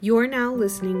You're now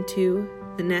listening to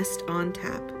The Nest on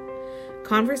Tap,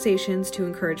 conversations to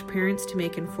encourage parents to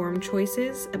make informed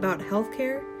choices about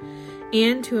healthcare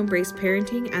and to embrace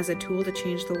parenting as a tool to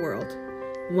change the world,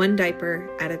 one diaper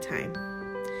at a time.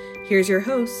 Here's your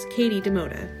host, Katie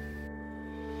Demoda.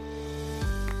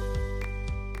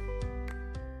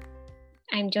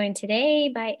 I'm joined today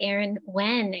by Erin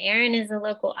Wen. Erin is a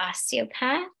local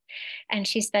osteopath and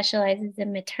she specializes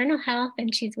in maternal health,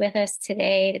 and she's with us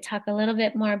today to talk a little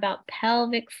bit more about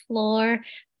pelvic floor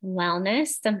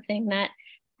wellness, something that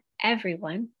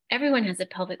everyone has a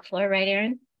pelvic floor, right,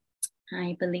 Erin?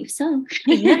 I believe so.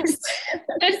 Yes,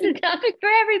 that's the topic for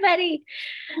everybody.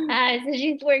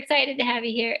 We're excited to have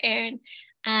you here, Erin.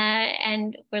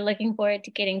 And we're looking forward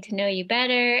to getting to know you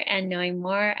better and knowing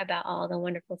more about all the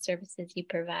wonderful services you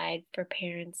provide for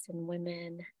parents and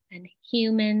women and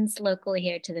humans locally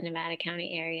here to the Nevada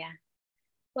County area.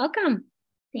 Welcome.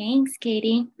 Thanks,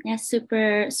 Katie. Yeah,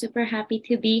 super happy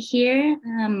to be here.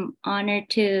 I'm honored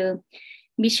to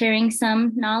be sharing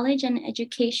some knowledge and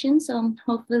education. So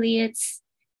hopefully it's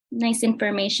nice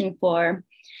information for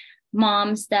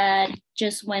moms that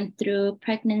just went through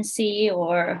pregnancy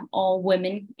or all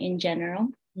women in general.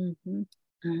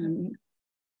 Mm-hmm.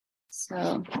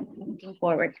 So looking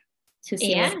forward to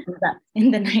see what comes up in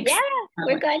the next. Yeah,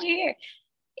 we're glad you're here.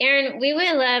 Erin, we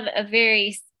would love a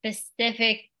very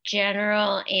specific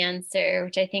general answer,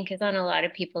 which I think is on a lot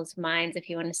of people's minds. If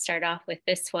you want to start off with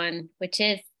this one, which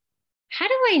is, how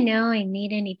do I know I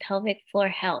need any pelvic floor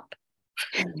help?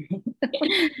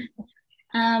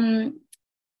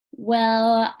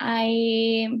 Well,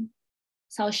 I'll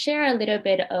share a little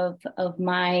bit of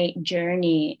my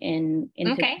journey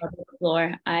into pelvic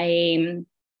floor. I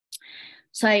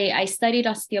studied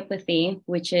osteopathy,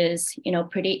 which is,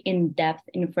 pretty in-depth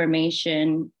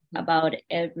information about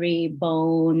every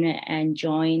bone and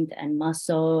joint and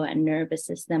muscle and nervous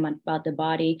system about the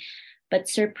body. But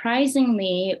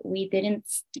surprisingly, we didn't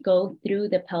go through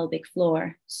the pelvic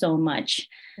floor so much.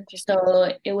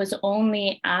 So it was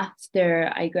only after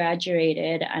I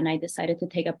graduated and I decided to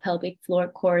take a pelvic floor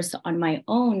course on my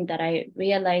own that I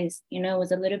realized, it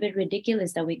was a little bit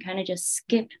ridiculous that we kind of just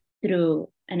skipped through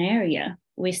an area.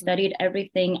 We studied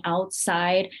everything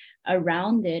outside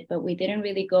around it, but we didn't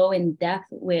really go in depth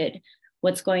with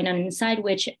what's going on inside,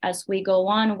 which as we go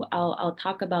on, I'll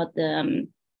talk about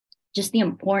just the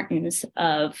importance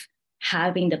of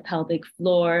having the pelvic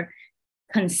floor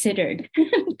considered,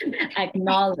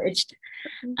 acknowledged.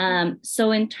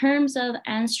 So in terms of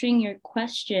answering your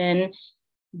question,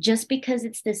 just because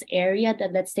it's this area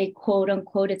that, let's say, quote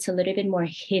unquote, it's a little bit more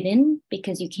hidden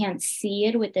because you can't see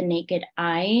it with the naked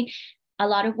eye, a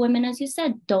lot of women, as you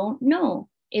said, don't know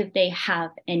if they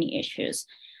have any issues.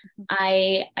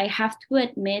 I have to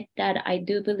admit that I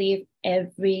do believe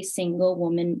every single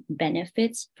woman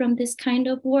benefits from this kind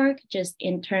of work, just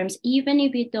in terms, even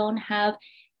if you don't have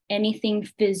anything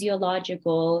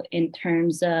physiological in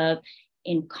terms of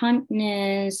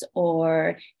incontinence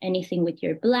or anything with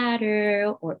your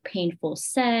bladder or painful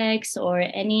sex or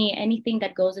anything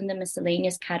that goes in the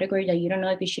miscellaneous category that you don't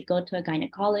know if you should go to a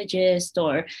gynecologist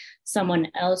or someone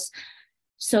else.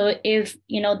 So if,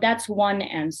 that's one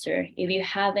answer. If you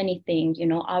have anything,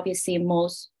 obviously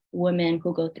most women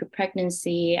who go through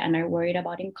pregnancy and are worried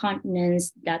about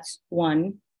incontinence, that's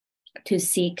one, to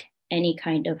seek any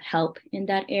kind of help in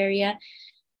that area.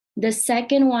 The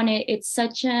second one, it's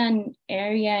such an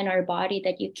area in our body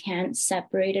that you can't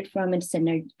separate it from its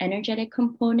energetic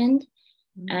component.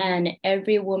 And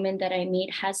every woman that I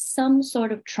meet has some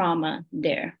sort of trauma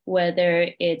there, whether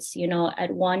it's,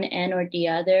 at one end or the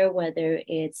other, whether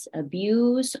it's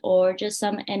abuse or just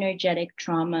some energetic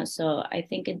trauma. So I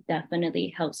think it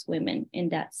definitely helps women in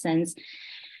that sense.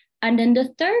 And then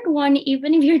the third one,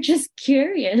 even if you're just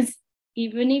curious,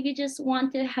 even if you just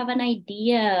want to have an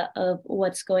idea of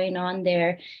what's going on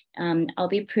there, I'll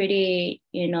be pretty,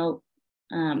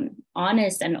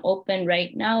 honest and open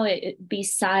right now.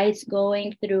 Besides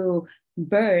going through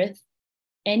birth,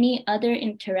 any other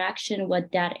interaction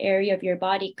with that area of your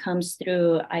body comes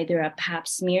through either a pap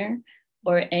smear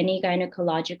or any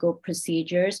gynecological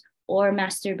procedures or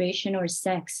masturbation or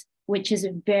sex, which is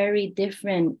very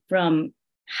different from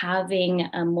having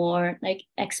a more like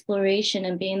exploration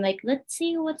and being like, let's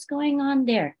see what's going on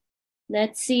there.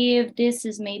 Let's see if this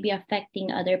is maybe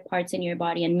affecting other parts in your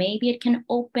body, and maybe it can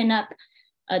open up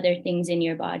other things in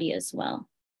your body as well.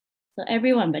 So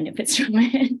everyone benefits from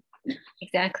it.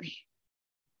 Exactly.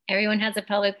 Everyone has a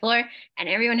pelvic floor and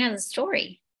everyone has a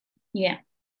story. Yeah,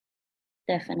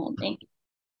 definitely.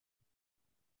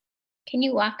 Can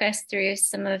you walk us through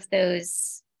some of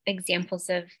those examples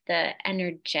of the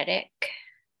energetic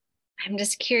I'm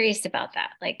just curious about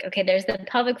that. Like, okay, there's the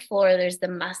pelvic floor, there's the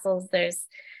muscles, there's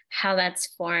how that's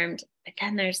formed, but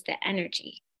then there's the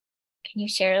energy. Can you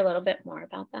share a little bit more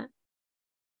about that?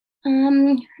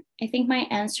 I think my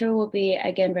answer will be,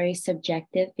 again, very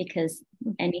subjective, because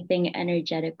anything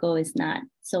energetical is not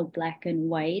so black and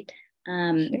white.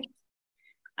 Sure.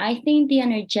 I think the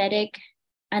energetic,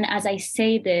 and as I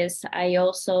say this, I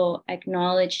also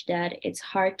acknowledge that it's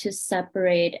hard to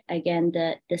separate, again,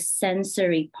 the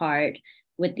sensory part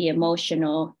with the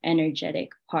emotional,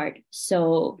 energetic part.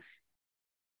 So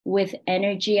with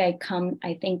energy, I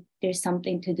think there's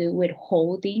something to do with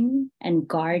holding and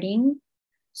guarding.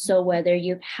 So whether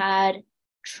you've had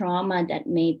trauma that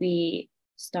maybe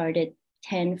started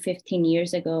 10, 15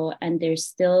 years ago, and there's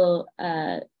still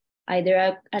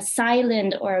either a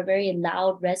silent or a very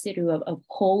loud residue of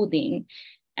holding.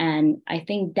 And I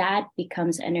think that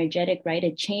becomes energetic, right?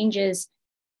 It changes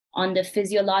on the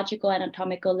physiological,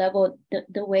 anatomical level,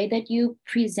 the way that you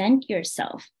present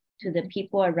yourself to the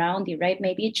people around you, right?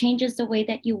 Maybe it changes the way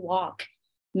that you walk.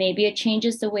 Maybe it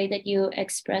changes the way that you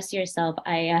express yourself.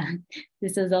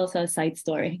 This is also a side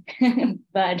story,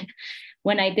 but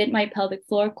when I did my pelvic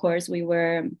floor course, we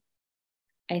were,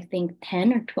 I think,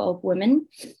 10 or 12 women.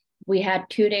 We had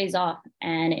 2 days off,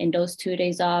 and in those 2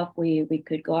 days off, we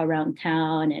could go around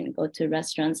town and go to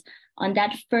restaurants. On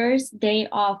that first day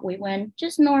off, we went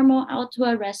just normal out to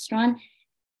a restaurant.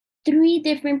 3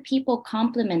 different people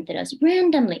complimented us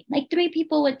randomly. Like 3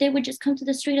 people they would just come to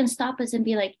the street and stop us and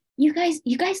be like, you guys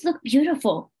look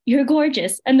beautiful. You're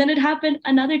gorgeous. And then it happened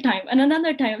another time and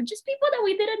another time. Just people that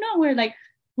we didn't know. We're like,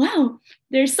 wow,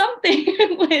 there's something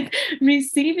with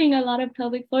receiving a lot of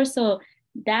pelvic floor. So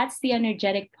that's the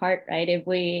energetic part, right? If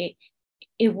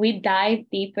we dive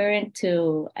deeper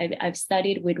into, I've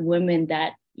studied with women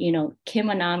that, Kim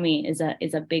Anami is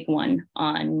a big one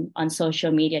on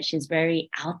social media. She's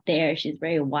very out there. She's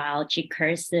very wild. She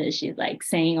curses. She's like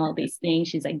saying all these things.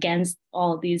 She's against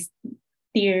all these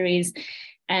theories.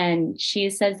 And she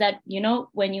says that,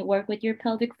 when you work with your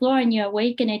pelvic floor and you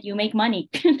awaken it, you make money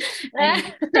and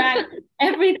you track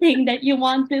everything that you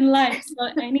want in life. So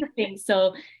anything.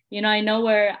 So, I know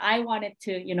where I wanted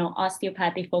to,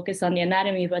 osteopathy focus on the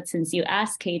anatomy, but since you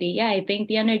asked, Katie, yeah, I think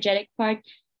the energetic part,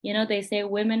 they say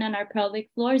women on our pelvic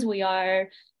floors, we are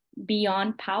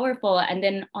beyond powerful. And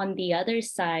then on the other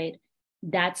side,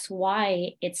 that's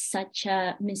why it's such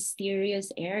a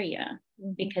mysterious area,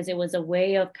 because it was a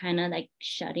way of kind of like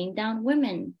shutting down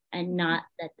women and not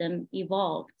let them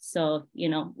evolve. So,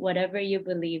 whatever you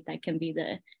believe, that can be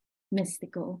the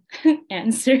mystical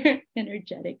answer,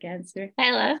 energetic answer.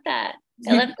 I love that.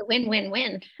 I love the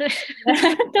win-win-win.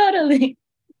 Totally.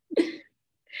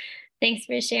 Thanks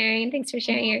for sharing. Thanks for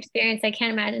sharing your experience. I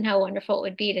can't imagine how wonderful it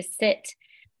would be to sit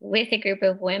with a group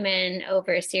of women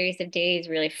over a series of days,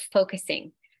 really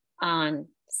focusing on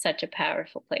such a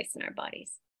powerful place in our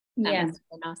bodies. Yeah,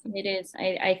 awesome. It is.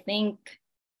 I think,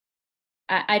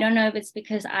 I don't know if it's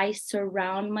because I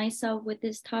surround myself with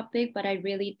this topic, but I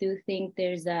really do think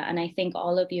and I think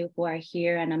all of you who are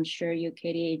here, and I'm sure you,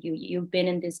 Katie, you've been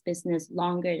in this business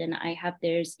longer than I have,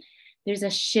 there's a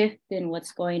shift in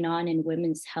what's going on in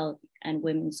women's health and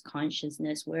women's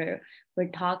consciousness. We're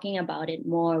talking about it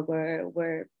more.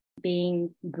 We're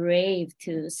being brave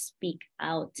to speak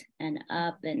out and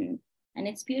up, and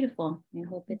it's beautiful. I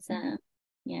hope it's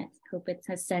hope it's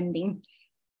ascending.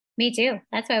 Me too.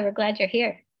 That's why we're glad you're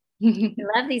here. I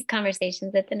love these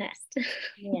conversations at the Nest.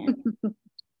 Yeah.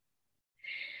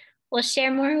 Well,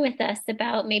 share more with us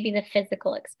about maybe the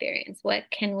physical experience. What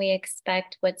can we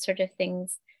expect? What sort of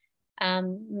things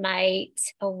might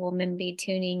a woman be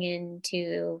tuning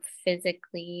into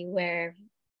physically where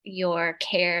your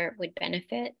care would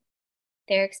benefit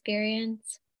their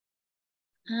experience?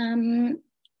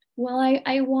 Well,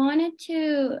 I wanted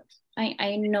to,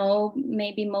 I know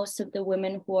maybe most of the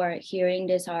women who are hearing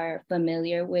this are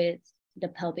familiar with the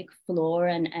pelvic floor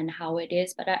and how it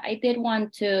is, but I did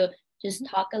want to just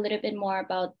talk a little bit more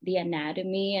about the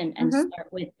anatomy and start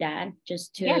with that,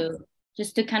 just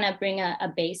to kind of bring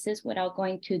a basis without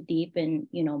going too deep in,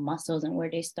 muscles and where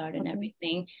they start and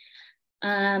everything.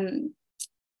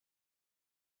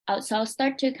 So I'll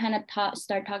start to kind of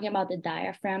start talking about the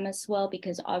diaphragm as well,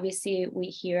 because obviously we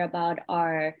hear about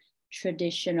our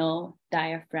traditional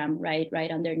diaphragm, right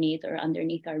underneath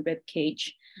our rib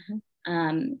cage.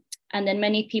 And then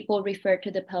many people refer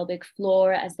to the pelvic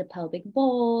floor as the pelvic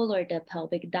bowl or the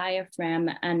pelvic diaphragm.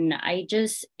 And I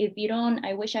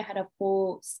wish I had a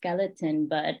full skeleton,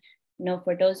 but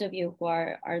for those of you who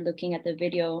are looking at the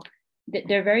video,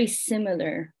 they're very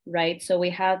similar, right? So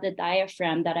we have the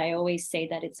diaphragm that I always say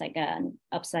that it's like an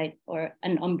upside or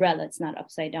an umbrella. It's not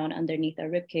upside down underneath our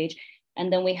rib cage.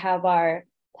 And then we have our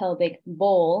pelvic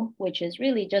bowl, which is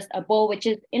really just a bowl, which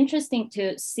is interesting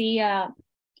to see a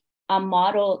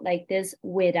model like this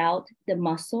without the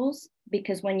muscles,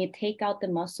 because when you take out the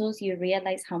muscles, you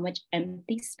realize how much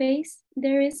empty space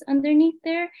there is underneath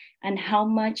there and how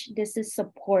much this is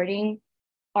supporting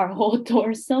our whole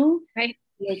torso, right?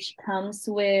 Which comes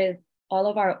with all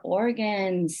of our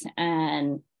organs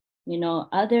and, you know,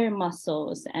 other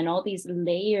muscles and all these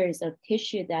layers of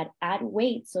tissue that add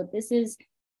weight. So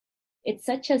it's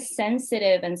such a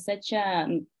sensitive and such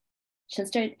an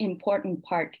important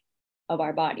part of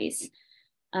our bodies.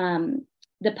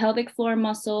 The pelvic floor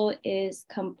muscle is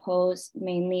composed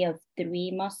mainly of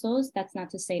 3 muscles. That's not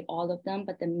to say all of them,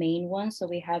 but the main ones. So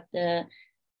we have the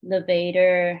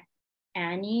levator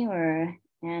ani or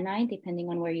ani, depending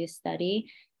on where you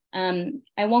study.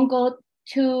 I won't go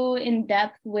too in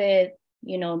depth with,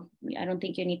 you know, I don't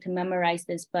think you need to memorize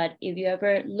this, but if you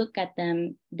ever look at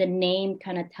them, the name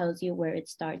kind of tells you where it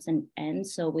starts and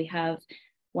ends. So we have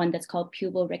one that's called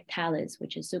puborectalis,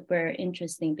 which is super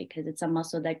interesting because it's a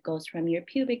muscle that goes from your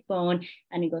pubic bone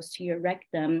and it goes to your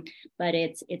rectum, but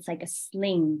it's like a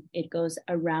sling. It goes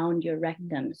around your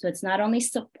rectum. So it's not only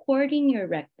supporting your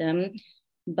rectum,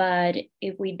 but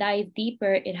if we dive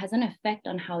deeper, it has an effect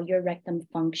on how your rectum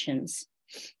functions.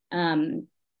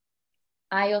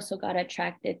 I also got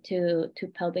attracted to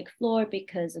pelvic floor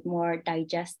because of more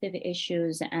digestive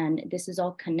issues, and this is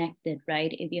all connected,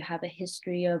 right? If you have a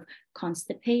history of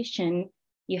constipation,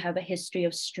 you have a history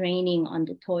of straining on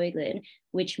the toilet,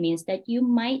 which means that you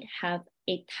might have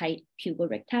a tight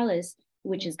puborectalis,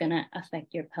 which is going to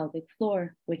affect your pelvic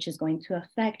floor, which is going to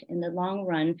affect in the long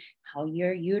run how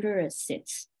your uterus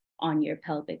sits on your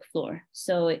pelvic floor.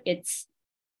 So it's,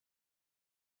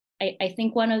 I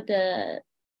think one of the,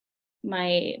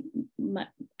 I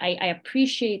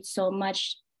appreciate so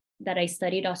much that I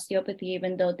studied osteopathy,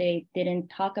 even though they didn't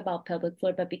talk about pelvic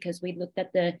floor, but because we looked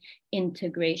at the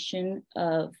integration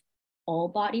of all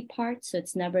body parts. So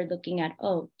it's never looking at,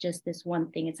 oh, just this one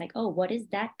thing. It's like, oh, what is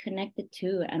that connected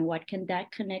to? And what can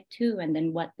that connect to? And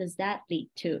then what does that lead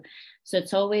to? So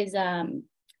it's always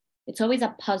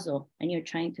a puzzle and you're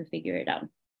trying to figure it out.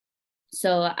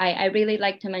 So I really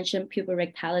like to mention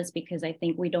puborectalis because I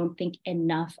think we don't think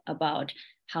enough about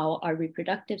how our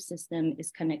reproductive system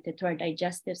is connected to our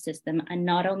digestive system, and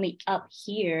not only up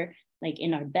here, like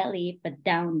in our belly, but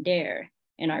down there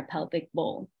in our pelvic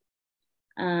bowl.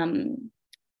 And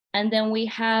then we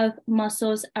have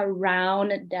muscles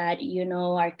around that, you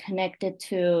know, are connected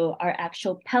to our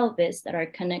actual pelvis, that are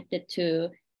connected to,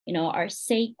 you know, our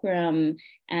sacrum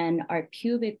and our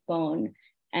pubic bone.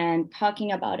 And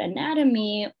talking about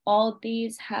anatomy, all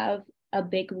these have a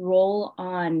big role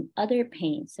on other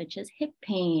pains, such as hip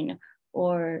pain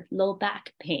or low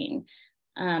back pain.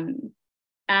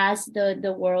 As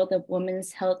the world of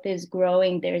women's health is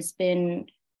growing, there's been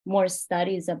more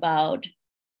studies about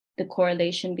the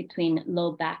correlation between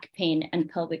low back pain and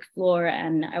pelvic floor.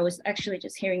 And I was actually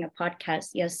just hearing a podcast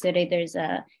yesterday. There's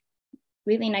a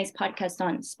really nice podcast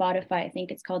on Spotify. I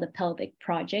think it's called The Pelvic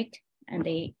Project, and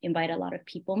they invite a lot of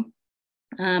people.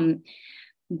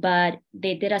 But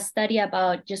they did a study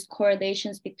about just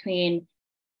correlations between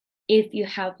if you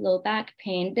have low back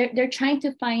pain. They're trying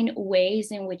to find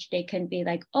ways in which they can be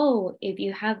like, oh, if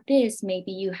you have this,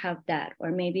 maybe you have that,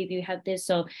 or maybe if you have this.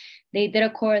 So they did a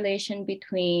correlation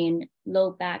between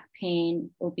low back pain,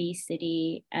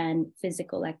 obesity, and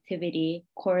physical activity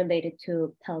correlated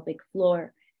to pelvic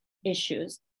floor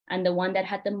issues. And the one that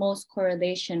had the most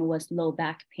correlation was low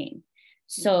back pain.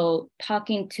 So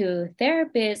talking to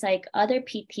therapists, like other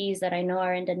PTs that I know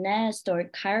are in the nest, or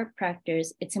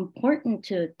chiropractors, it's important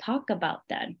to talk about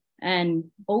that and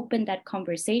open that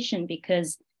conversation,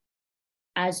 because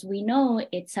as we know,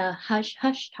 it's a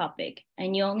hush-hush topic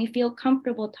and you only feel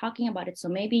comfortable talking about it. So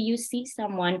maybe you see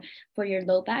someone for your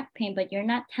low back pain, but you're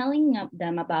not telling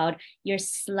them about your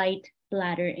slight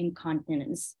bladder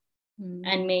incontinence.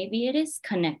 And maybe it is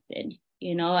connected,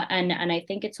 you know, and I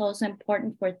think it's also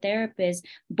important for therapists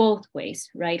both ways,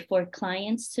 right? For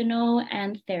clients to know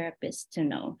and therapists to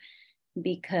know,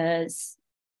 because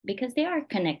they are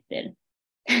connected.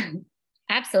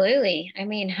 Absolutely. I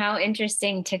mean, how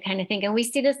interesting to kind of think, and we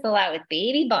see this a lot with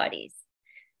baby bodies,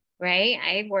 right?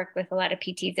 I work with a lot of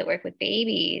PTs that work with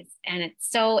babies, and it's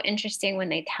so interesting when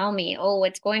they tell me, oh,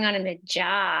 what's going on in the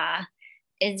jaw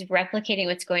is replicating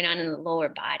what's going on in the lower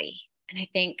body. And I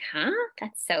think,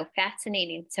 that's so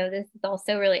fascinating. So this is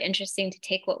also really interesting to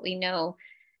take what we know.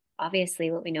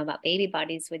 Obviously, what we know about baby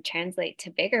bodies would translate to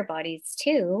bigger bodies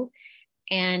too.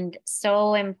 and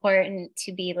so important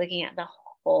to be looking at the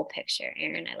whole picture.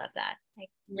 Erin, I love that. Like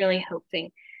really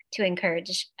hoping to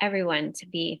encourage everyone to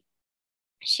be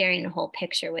sharing the whole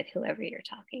picture with whoever you're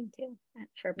talking to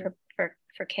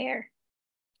for care.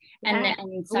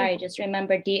 And sorry, just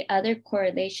remember the other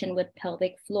correlation with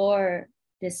pelvic floor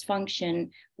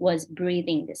dysfunction was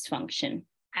breathing dysfunction.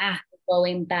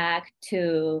 Going back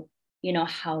to, you know,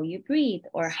 how you breathe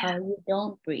or how you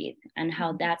don't breathe, and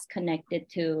how that's connected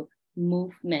to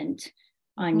movement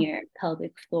on your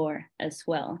pelvic floor as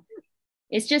well.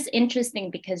 It's just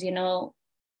interesting because, you know,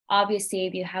 obviously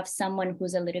if you have someone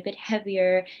who's a little bit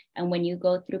heavier, and when you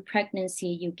go through pregnancy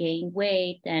you gain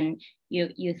weight, and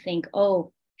you think,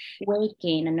 oh, weight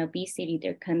gain and obesity,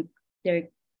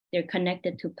 they're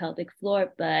connected to pelvic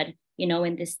floor. But you know,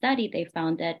 in this study they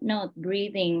found that no,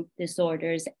 breathing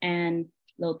disorders and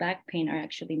low back pain are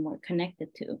actually more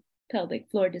connected to pelvic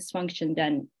floor dysfunction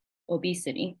than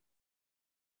obesity.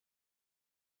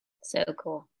 So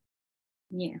cool.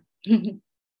 Yeah.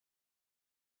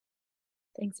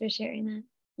 Thanks for sharing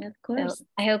that. Of course. So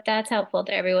I hope that's helpful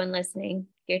to everyone listening.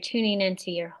 You're tuning into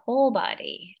your whole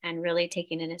body and really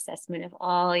taking an assessment of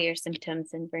all your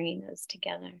symptoms and bringing those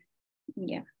together.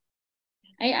 Yeah.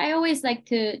 I always like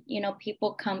to, you know,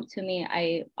 people come to me.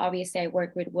 I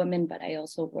work with women, but I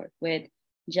also work with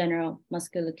general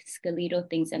musculoskeletal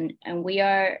things. And we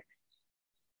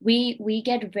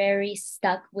get very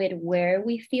stuck with where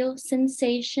we feel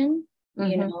sensation.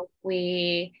 You know,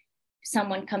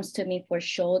 someone comes to me for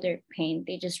shoulder pain,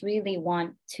 they just really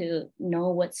want to know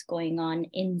what's going on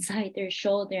inside their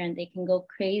shoulder, and they can go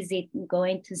crazy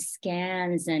going to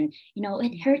scans and, you know,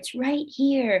 it hurts right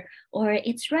here or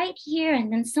it's right here,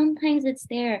 and then sometimes it's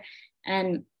there.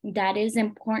 And that is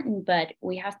important, but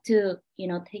we have to, you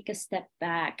know, take a step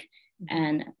back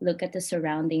and look at the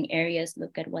surrounding areas,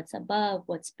 look at what's above,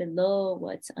 what's below,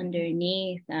 what's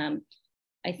underneath.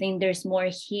 I think there's more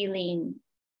healing,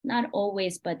 not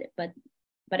always, but I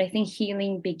think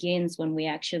healing begins when we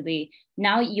actually,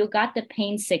 now you got the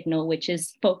pain signal, which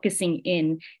is focusing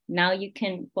in. Now you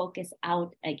can focus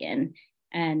out again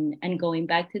and going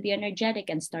back to the energetic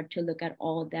and start to look at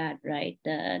all that, right?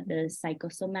 The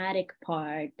psychosomatic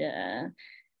part,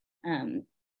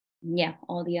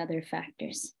 all the other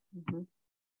factors.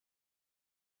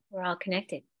 We're all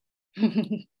connected.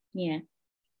 Yeah,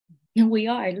 we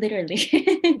are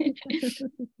literally.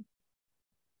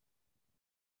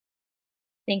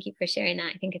 Thank you for sharing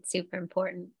that. I think it's super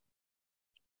important.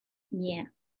 Yeah.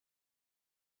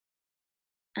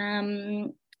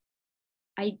 I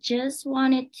just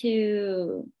wanted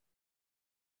to,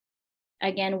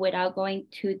 again, without going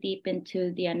too deep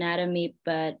into the anatomy,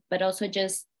 but also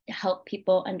just help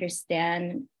people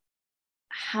understand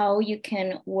how you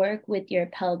can work with your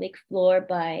pelvic floor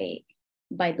by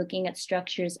looking at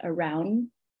structures around.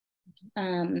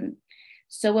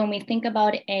 So when we think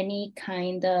about any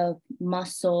kind of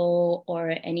muscle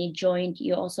or any joint,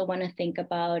 you also want to think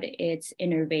about its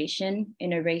innervation.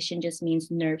 Innervation just means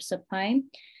nerve supply.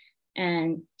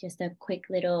 And just a quick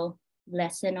little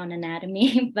lesson on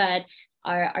anatomy, but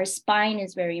our spine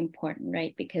is very important,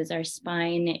 right? Because our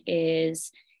spine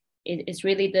is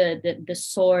really the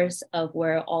source of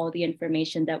where all the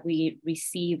information that we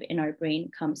receive in our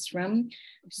brain comes from.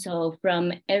 So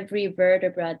from every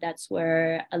vertebra, that's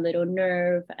where a little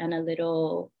nerve and a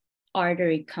little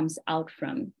artery comes out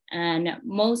from. And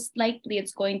most likely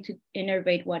it's going to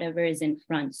innervate whatever is in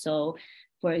front. So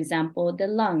for example, the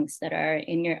lungs that are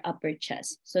in your upper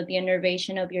chest. So the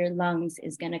innervation of your lungs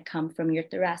is going to come from your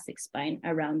thoracic spine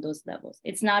around those levels.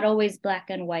 It's not always black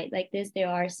and white like this. There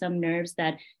are some nerves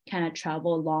that kind of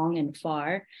travel long and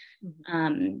far.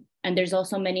 And there's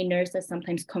also many nerves that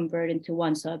sometimes convert into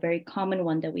one. So a very common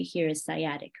one that we hear is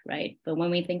sciatic, right? But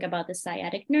when we think about the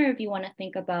sciatic nerve, you want to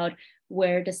think about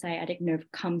where the sciatic nerve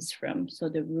comes from. So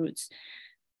the roots.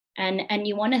 And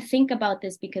you want to think about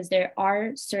this because there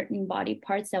are certain body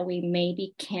parts that we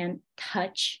maybe can't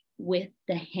touch with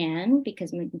the hand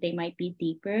because they might be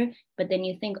deeper, but then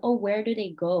you think, oh, where do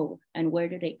they go and where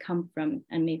do they come from?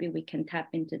 And maybe we can tap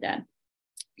into that.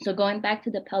 So going back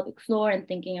to the pelvic floor and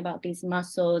thinking about these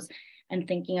muscles and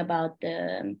thinking about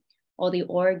all the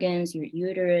organs, your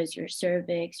uterus, your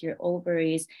cervix, your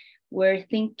ovaries, we're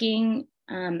thinking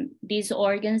these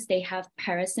organs, they have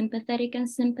parasympathetic and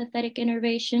sympathetic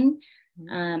innervation.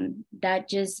 That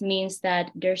just means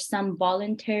that there's some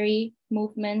voluntary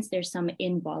movements, there's some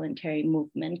involuntary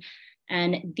movement.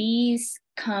 And the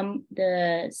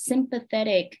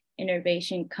sympathetic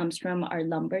innervation comes from our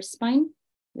lumbar spine.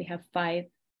 We have 5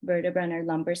 vertebrae in our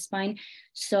lumbar spine.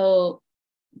 So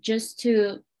just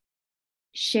to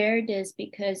share this,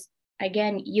 because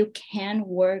again, you can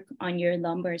work on your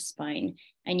lumbar spine,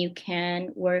 and you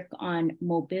can work on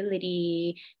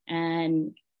mobility,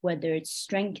 and whether it's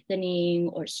strengthening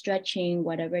or stretching,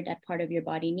 whatever that part of your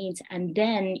body needs. And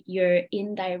then you're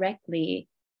indirectly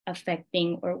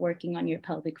affecting or working on your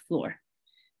pelvic floor.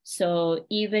 So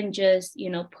even just,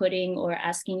 putting or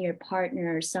asking your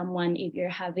partner or someone, if you're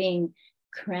having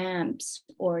cramps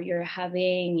or you're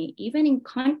having even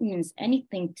incontinence,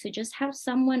 anything, to just have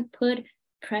someone put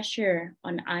pressure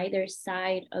on either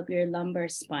side of your lumbar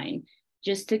spine,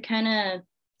 just to kind of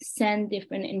send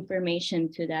different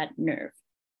information to that nerve,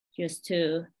 just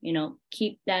to,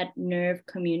 keep that nerve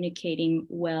communicating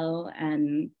well.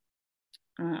 And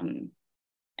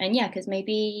yeah, because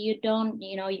maybe you don't,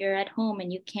 you're at home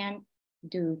and you can't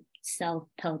do self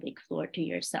pelvic floor to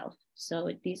yourself.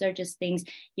 So these are just things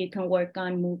you can work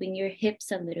on, moving your hips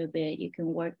a little bit. You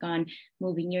can work on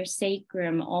moving your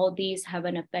sacrum. All these have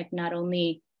an effect not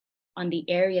only on the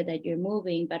area that you're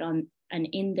moving, but on an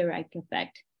indirect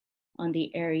effect on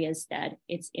the areas that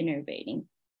it's innervating.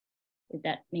 If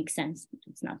that makes sense,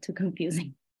 it's not too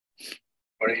confusing.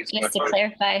 Just to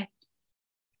clarify,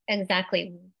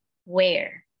 exactly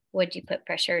where would you put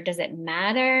pressure? Does it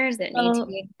matter? Does it need to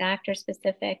be exact or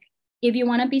specific? If you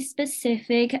want to be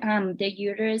specific, the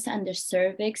uterus and the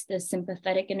cervix, the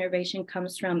sympathetic innervation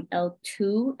comes from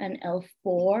L2 and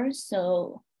L4.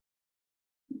 So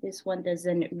this one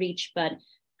doesn't reach, but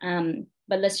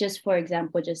let's just, for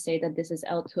example, just say that this is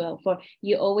L2, L4.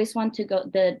 You always want to go,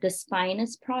 the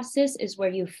spinous process is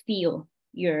where you feel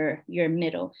your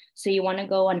middle. So you want to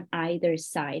go on either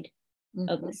side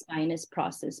of the spinous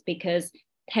process, because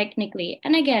technically,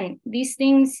 and again, these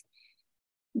things,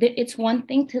 it's one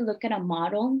thing to look at a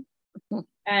model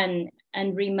and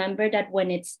remember that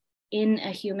when it's in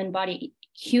a human body,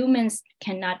 humans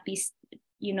cannot be,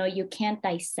 you can't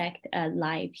dissect a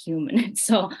live human.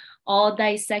 So all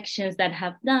dissections that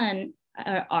have done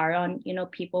are on,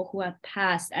 people who have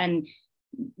passed, and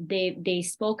they've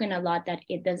spoken a lot that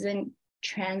it doesn't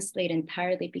translate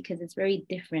entirely, because it's very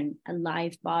different, a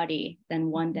live body,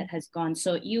 than one that has gone.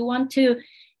 So you want to,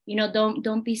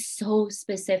 don't be so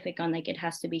specific on like it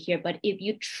has to be here, but if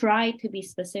you try to be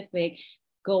specific,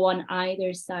 go on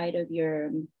either side of your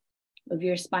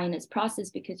spinous process,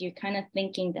 because you're kind of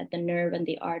thinking that the nerve and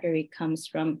the artery comes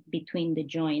from between the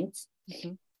joints.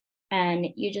 And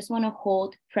you just want to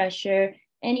hold pressure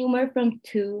anywhere from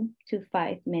 2 to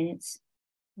 5 minutes.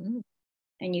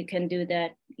 And you can do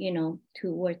that, 2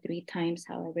 or 3 times,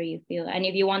 however you feel. And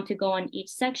if you want to go on each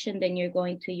section, then you're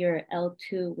going to your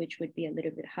L2, which would be a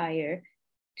little bit higher,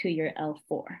 to your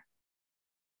L4.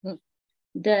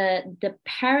 The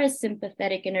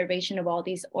parasympathetic innervation of all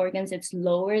these organs, it's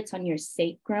lower, it's on your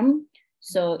sacrum.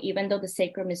 So even though the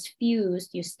sacrum is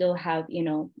fused, you still have,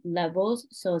 levels.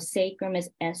 So sacrum is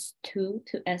S2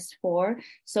 to S4.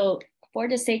 So for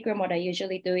the sacrum, what I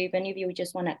usually do, even if you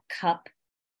just want to cup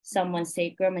someone's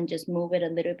sacrum and just move it a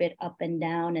little bit up and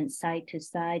down and side to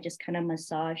side, just kind of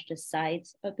massage the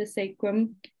sides of the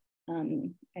sacrum.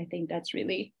 I think that's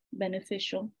really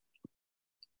beneficial.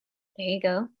 There you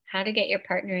go. How to get your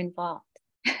partner involved.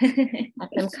 Let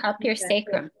them cup your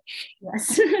sacrum.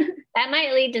 Yes. That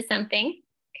might lead to something.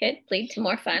 Could lead to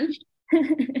more fun.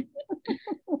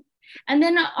 And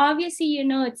then obviously,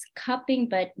 it's cupping,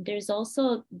 but there's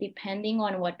also, depending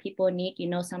on what people need,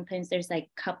 sometimes there's like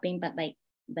cupping, but like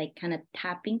kind of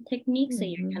tapping technique. So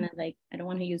you're kind of like, I don't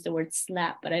want to use the word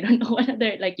slap, but I don't know what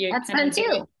other, like you're that's fun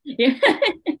too. Yeah.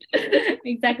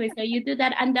 Exactly. So you do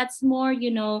that, and that's more,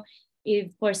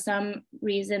 if for some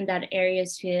reason that area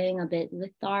is feeling a bit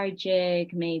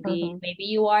lethargic, maybe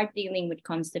you are dealing with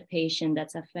constipation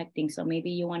that's affecting. So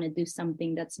maybe you want to do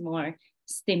something that's more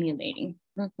stimulating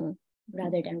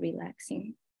rather than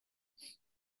relaxing.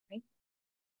 Right.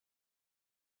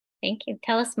 Thank you.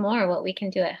 Tell us more what we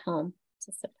can do at home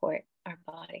to support our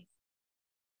body.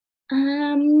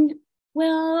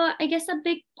 Well, I guess a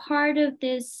big part of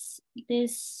this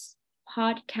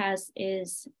podcast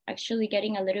is actually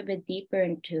getting a little bit deeper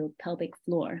into pelvic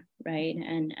floor, right?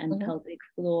 And pelvic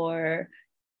floor,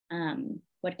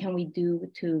 what can we do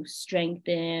to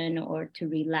strengthen or to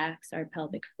relax our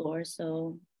pelvic floor?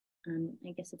 So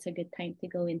I guess it's a good time to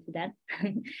go into that.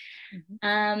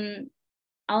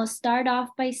 I'll start off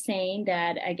by saying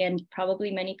that, again,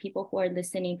 probably many people who are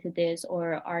listening to this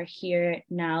or are here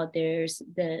now, there's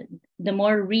the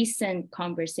more recent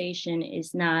conversation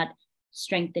is not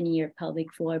strengthening your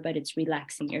pelvic floor, but it's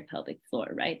relaxing your pelvic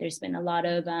floor, right? There's been a lot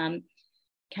of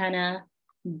kind of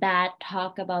bad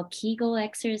talk about Kegel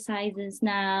exercises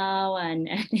now. And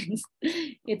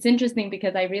it's interesting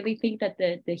because I really think that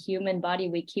the human body,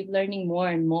 we keep learning more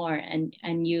and more.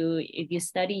 And you, if you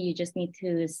study, you just need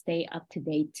to stay up to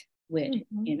date with,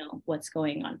 you know, what's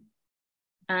going on.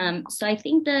 So I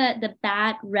think the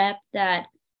bad rep that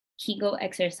Kegel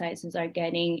exercises are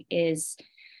getting is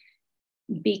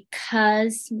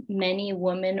because many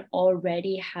women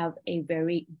already have a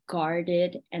very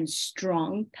guarded and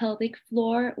strong pelvic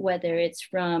floor, whether it's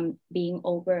from being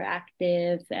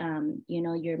overactive, you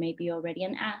know, you're maybe already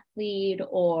an athlete,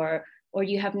 or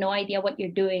you have no idea what you're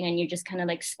doing and you're just kind of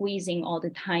like squeezing all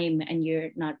the time and you're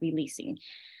not releasing.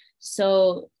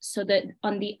 So that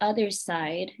on the other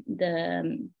side,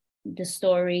 the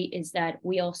story is that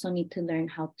we also need to learn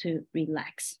how to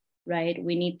relax, right?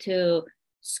 We need to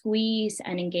squeeze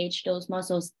and engage those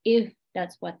muscles if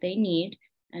that's what they need,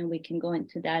 and we can go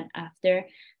into that after,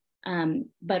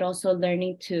 but also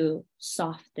learning to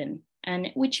soften,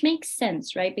 and which makes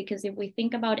sense, right? Because if we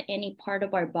think about any part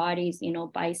of our bodies, you know,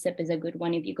 bicep is a good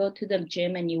one. If you go to the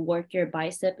gym and you work your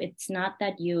bicep, it's not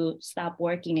that you stop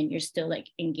working and you're still like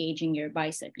engaging your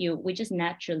bicep. We just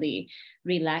naturally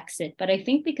relax it. But I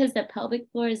think because the pelvic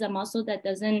floor is a muscle that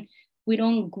we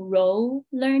don't grow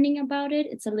learning about it,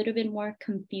 it's a little bit more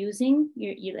confusing.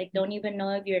 You like don't even know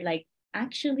if you're like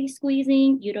actually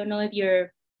squeezing. You don't know if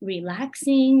you're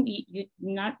relaxing. You're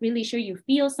not really sure you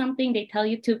feel something. They tell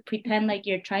you to pretend like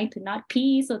you're trying to not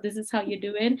pee, so this is how you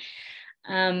do it.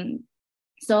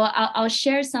 So I'll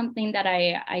share something that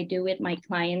I do with my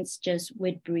clients just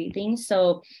with breathing.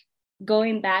 So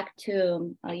going back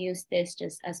to, I'll use this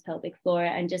just as pelvic floor,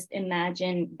 and just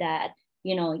imagine that,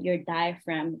 you know, your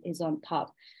diaphragm is on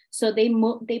top. So they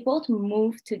both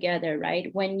move together, right?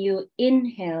 When you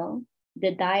inhale,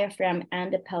 the diaphragm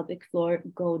and the pelvic floor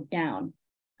go down.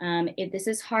 If this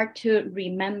is hard to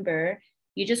remember,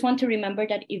 you just want to remember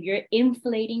that if you're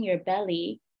inflating your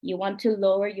belly, you want to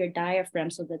lower your diaphragm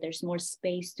so that there's more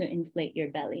space to inflate your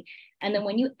belly. And then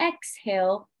when you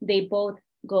exhale, they both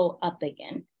go up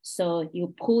again. So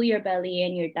you pull your belly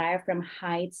in, your diaphragm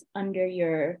hides under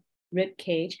your rib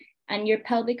cage, and your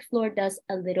pelvic floor does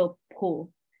a little pull.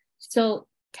 So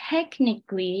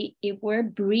technically, if we're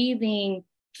breathing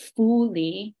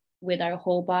fully with our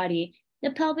whole body, the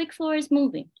pelvic floor is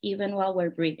moving even while we're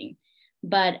breathing.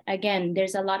 But again,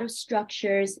 there's a lot of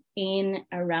structures in,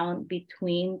 around,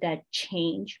 between that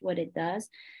change what it does.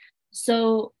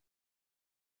 So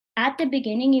at the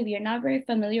beginning, if you're not very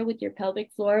familiar with your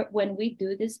pelvic floor, when we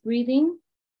do this breathing,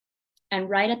 and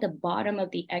right at the bottom of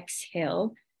the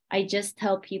exhale, I just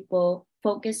tell people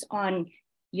focus on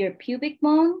your pubic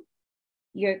bone,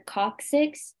 your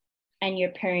coccyx, and your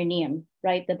perineum,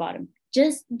 right at the bottom.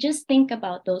 Just think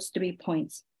about those 3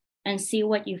 points and see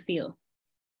what you feel.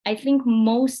 I think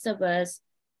most of us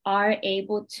are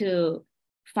able to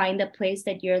find a place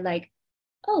that you're like,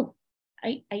 oh,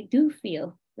 I do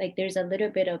feel like there's a little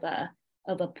bit of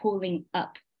a pulling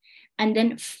up. And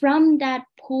then from that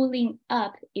pulling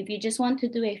up, if you just want to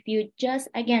do a few, just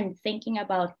again, thinking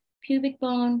about pubic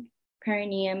bone,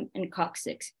 perineum, and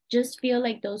coccyx, just feel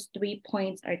like those 3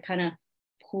 points are kind of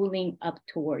pulling up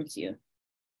towards you.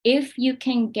 If you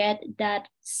can get that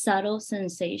subtle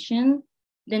sensation,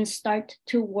 then start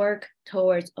to work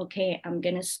towards, okay, I'm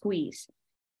going to squeeze.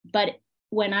 But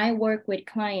when I work with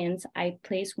clients, I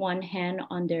place one hand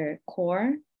on their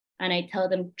core and I tell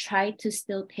them, try to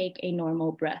still take a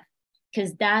normal breath.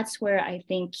 Because that's where I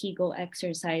think Kegel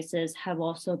exercises have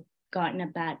also gotten a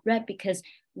bad rep, because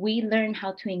we learn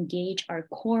how to engage our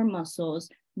core muscles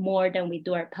more than we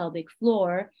do our pelvic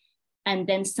floor. And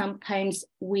then sometimes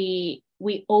we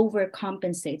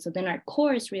overcompensate. So then our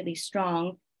core is really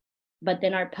strong, but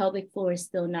then our pelvic floor is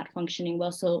still not functioning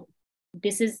well. So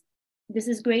this is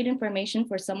great information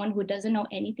for someone who doesn't know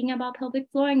anything about pelvic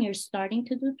floor and you're starting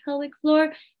to do pelvic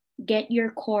floor. Get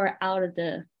your core out of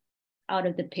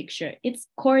the picture. Its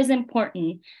core is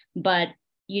important, but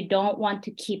you don't want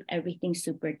to keep everything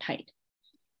super tight.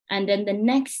 And then the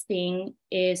next thing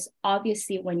is,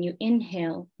 obviously when you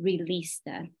inhale, release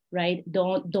that, right?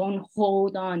 Don't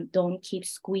hold on, don't keep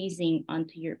squeezing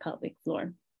onto your pelvic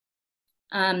floor.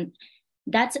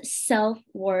 That's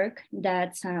self-work.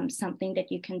 That's something that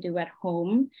you can do at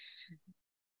home.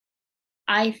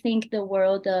 I think the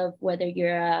world of whether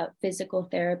you're a physical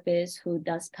therapist who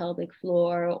does pelvic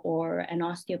floor or an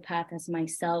osteopath as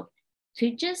myself,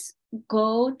 to just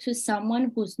go to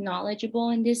someone who's knowledgeable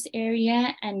in this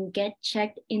area and get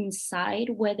checked inside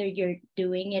whether you're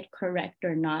doing it correct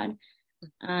or not.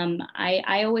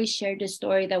 I always share the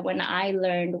story that when I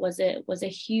learned was a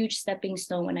huge stepping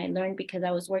stone when I learned, because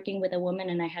I was working with a woman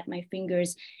and I had my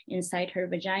fingers inside her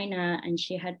vagina, and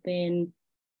she had been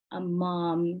a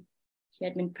mom. She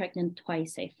had been pregnant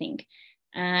twice, I think.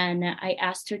 And I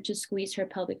asked her to squeeze her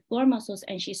pelvic floor muscles,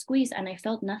 and she squeezed, and I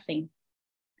felt nothing.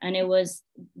 And it was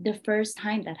the first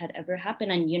time that had ever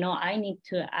happened. And, I need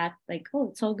to act like, oh,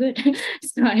 it's all good.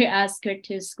 So I asked her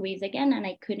to squeeze again, and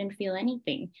I couldn't feel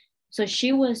anything. So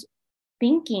she was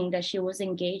thinking that she was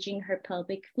engaging her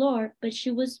pelvic floor, but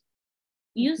she was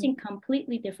using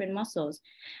completely different muscles.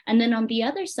 And then on the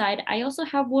other side, I also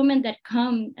have women that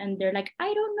come and they're like,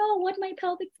 I don't know what my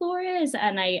pelvic floor is.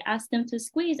 And I ask them to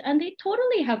squeeze, and they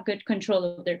totally have good control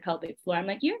of their pelvic floor. I'm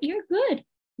like, you're good.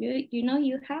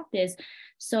 You have this.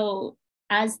 So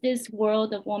as this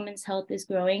world of women's health is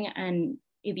growing, and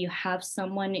if you have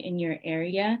someone in your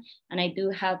area, and I do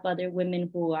have other women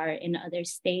who are in other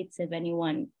states, if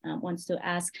anyone wants to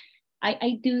ask,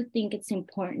 I do think it's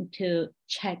important to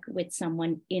check with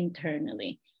someone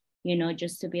internally,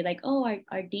 just to be like, oh,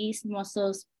 are these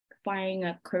muscles firing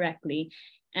up correctly?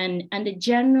 And the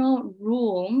general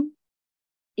rule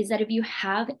is that if you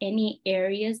have any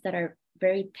areas that are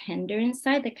very tender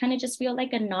inside, that kind of just feel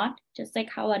like a knot, just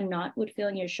like how a knot would feel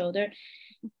in your shoulder,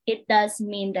 it does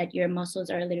mean that your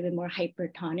muscles are a little bit more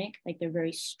hypertonic, like they're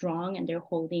very strong and they're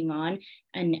holding on,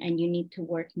 and you need to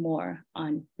work more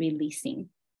on releasing.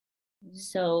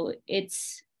 So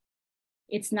it's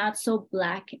not so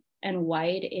black and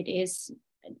white. It is,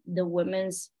 the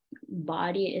women's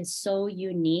body is so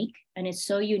unique, and it's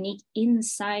so unique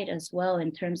inside as well,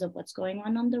 in terms of what's going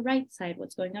on the right side,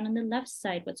 what's going on the left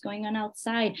side, what's going on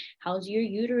outside, how's your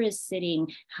uterus sitting,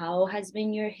 how has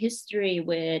been your history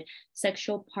with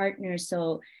sexual partners.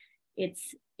 So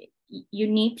it's, you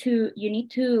need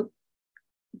to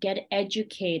get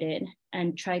educated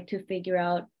and try to figure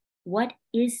out, what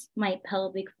is my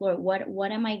pelvic floor?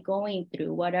 What am I going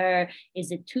through?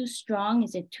 Is it too strong?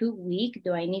 Is it too weak?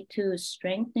 Do I need to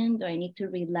strengthen? Do I need to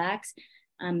relax?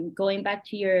 Going back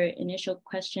to your initial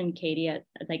question, Katie,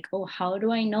 like, oh, how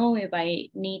do I know if I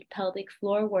need pelvic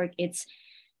floor work? It's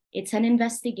an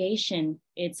investigation.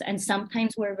 And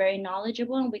sometimes we're very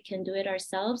knowledgeable and we can do it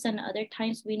ourselves. And other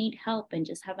times we need help and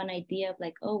just have an idea of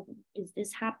like, oh, is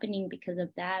this happening because of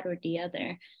that or the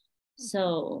other?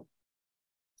 So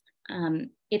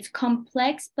it's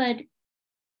complex, but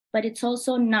it's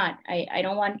also not. I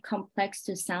don't want complex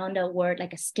to sound a word,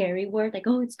 like a scary word, like,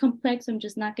 oh, it's complex, I'm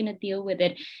just not going to deal with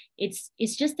it.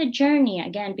 It's just a journey,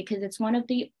 again, because it's one of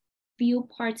the few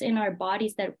parts in our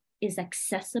bodies that is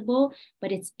accessible,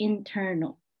 but it's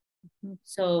internal.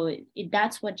 So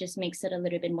that's what just makes it a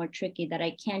little bit more tricky, that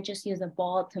I can't just use a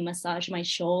ball to massage my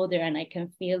shoulder and I can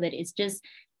feel it. It's just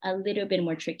a little bit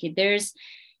more tricky. There's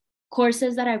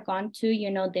courses that I've gone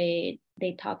to,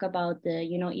 they talk about the,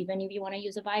 even if you want to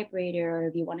use a vibrator or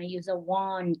if you want to use a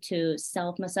wand to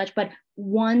self-massage, but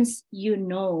once you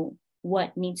know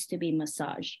what needs to be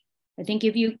massaged. I think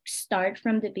if you start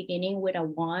from the beginning with a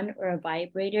wand or a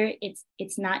vibrator,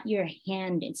 it's not your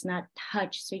hand, it's not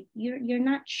touch. So you're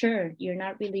not sure, you're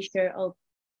not really sure, oh,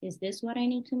 is this what I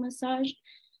need to massage?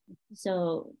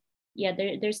 So yeah,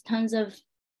 there's tons of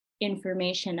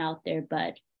information out there,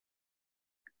 but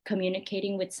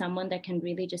communicating with someone that can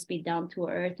really just be down to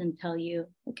earth and tell you,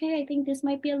 okay, I think this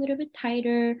might be a little bit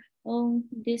tighter. Oh,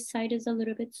 this side is a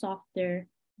little bit softer.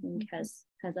 It has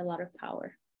a lot of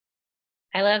power.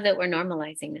 I love that we're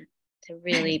normalizing that, to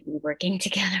really be working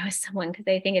together with someone, because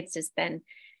I think it's just been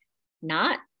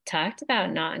not talked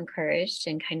about, not encouraged,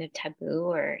 and kind of taboo,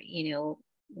 or,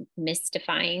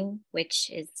 mystifying, which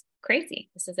is crazy.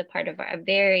 This is a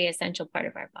very essential part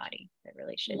of our body that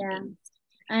really should be.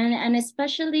 And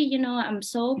especially, I'm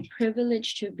so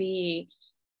privileged to be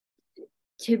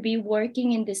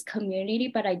working in this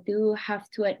community, but I do have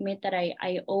to admit that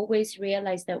I always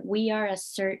realize that we are a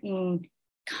certain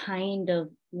kind of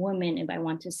woman, if I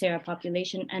want to say, our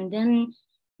population. And then,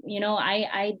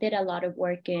 I did a lot of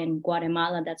work in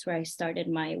Guatemala. That's where I started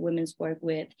my women's work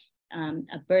with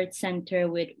a birth center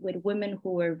with women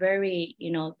who were very,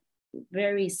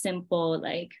 very simple,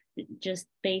 like just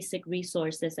basic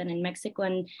resources. And in Mexico,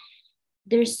 and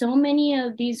there's so many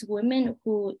of these women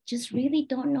who just really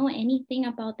don't know anything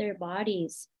about their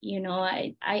bodies.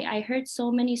 I heard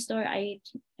so many stories.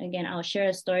 I'll share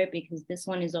a story because this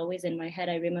one is always in my head.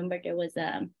 I remember there was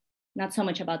not so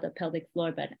much about the pelvic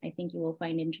floor, but I think you will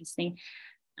find interesting.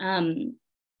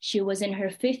 She was in her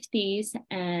 50s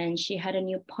and she had a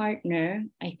new partner.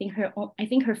 I think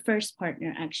her first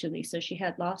partner, actually. So she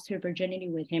had lost her virginity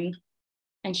with him.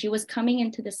 And she was coming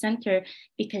into the center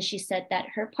because she said that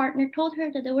her partner told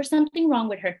her that there was something wrong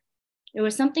with her. There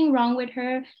was something wrong with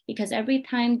her because every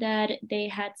time that they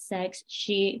had sex,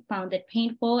 she found it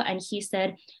painful. And he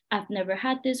said, I've never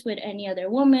had this with any other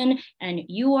woman, and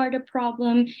you are the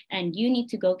problem, and you need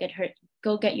to go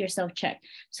get yourself checked.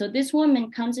 So this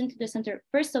woman comes into the center,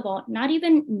 first of all, not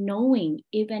even knowing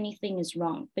if anything is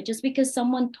wrong, but just because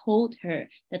someone told her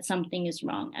that something is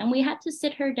wrong. And we had to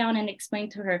sit her down and explain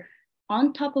to her,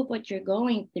 on top of what you're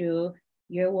going through,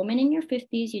 you're a woman in your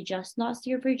 50s, you just lost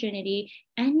your virginity,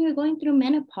 and you're going through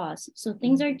menopause. So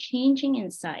things are changing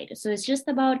inside. So it's just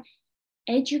about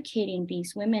educating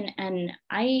these women. And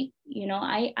I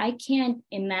can't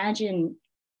imagine,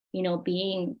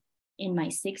 being in my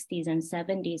 60s and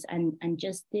 70s and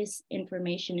just this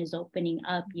information is opening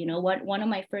up. One of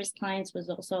my first clients was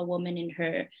also a woman in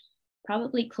her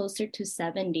probably closer to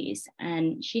 70s,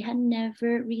 and she had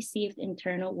never received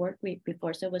internal work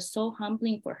before, so it was so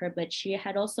humbling for her. But she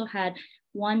had also had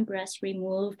one breast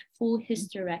removed, full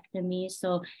hysterectomy.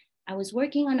 So I was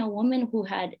working on a woman who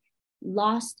had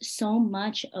lost so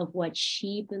much of what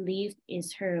she believed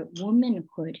is her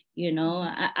womanhood.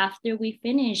 After we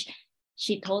finished,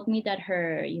 she told me that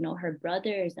her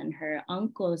brothers and her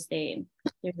uncles, there's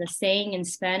a saying in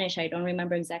Spanish, I don't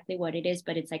remember exactly what it is,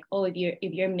 but it's like, oh, if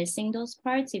you're missing those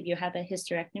parts, if you have a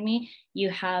hysterectomy,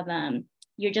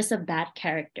 you're just a bad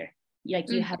character, like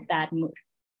you have bad mood.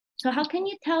 So how can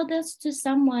you tell this to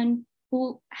someone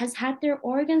who has had their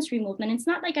organs removed? And it's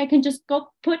not like I can just go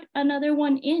put another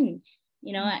one in,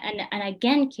 and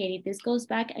again, Katie, this goes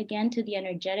back again to the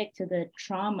energetic, to the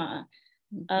trauma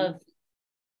of,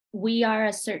 we are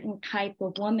a certain type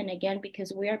of woman, again,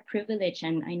 because we are privileged.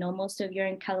 And I know most of you are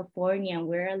in California, and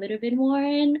we're a little bit more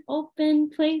in open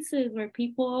places where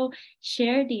people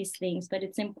share these things. But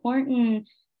it's important,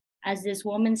 as this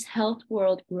woman's health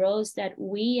world grows, that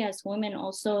we as women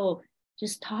also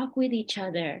just talk with each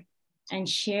other and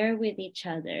share with each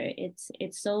other. It's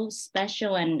so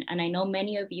special. And I know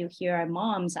many of you here are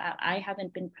moms. I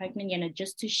haven't been pregnant yet, and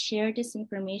just to share this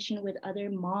information with other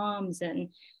moms, and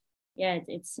yeah,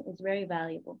 it's very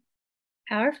valuable.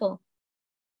 Powerful.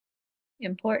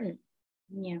 Important.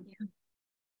 Yeah.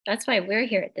 That's why we're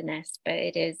here at the Nest, but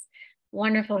it is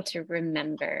wonderful to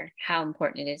remember how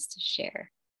important it is to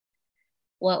share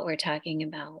what we're talking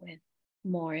about with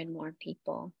more and more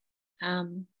people.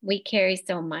 We carry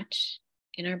so much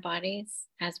in our bodies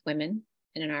as women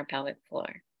and in our pelvic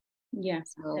floor. Yeah.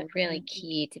 So definitely. Really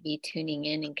key to be tuning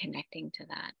in and connecting to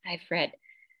that.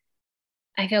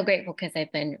 I feel grateful because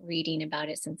I've been reading about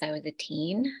it since I was a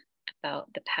teen,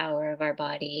 about the power of our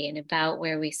body and about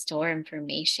where we store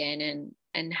information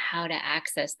and how to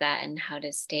access that and how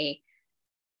to stay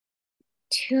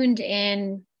tuned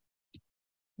in,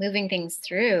 moving things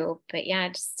through. But yeah,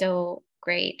 it's so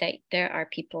great that there are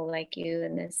people like you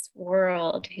in this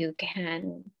world who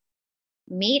can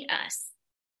meet us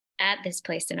at this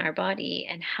place in our body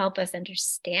and help us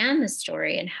understand the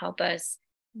story and help us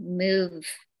move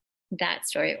that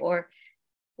story, or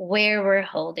where we're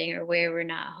holding or where we're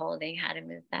not holding, how to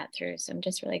move that through. So I'm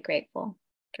just really grateful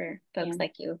for folks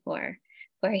like you who are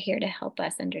here to help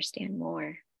us understand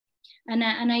more. And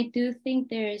I do think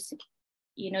there's,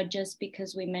 just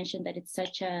because we mentioned that it's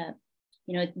such a,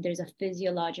 there's a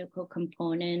physiological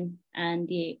component and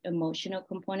the emotional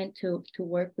component to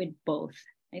work with both.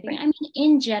 I think,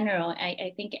 in general,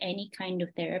 I think any kind of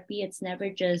therapy, it's never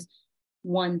just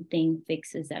one thing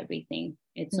fixes everything.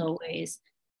 It's always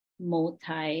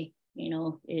multi,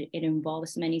 it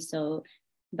involves many. So,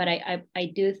 but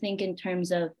I do think in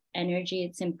terms of energy,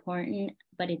 it's important,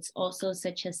 but it's also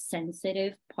such a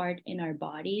sensitive part in our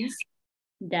bodies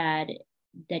that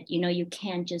you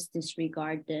can't just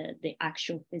disregard the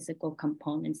actual physical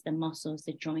components, the muscles,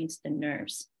 the joints, the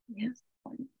nerves. Yeah,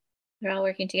 they're all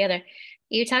working together.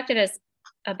 You talked to us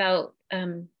about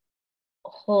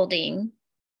holding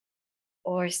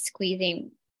or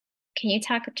squeezing. Can you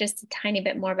talk just a tiny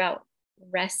bit more about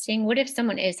resting? What if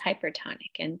someone is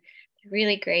hypertonic and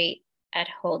really great at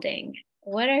holding?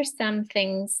 What are some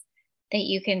things that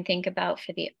you can think about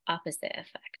for the opposite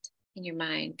effect in your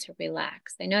mind to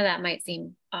relax? I know that might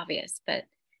seem obvious, but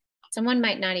someone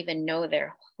might not even know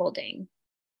they're holding.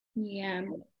 Yeah.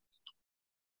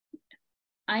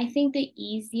 I think the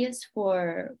easiest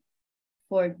for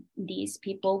these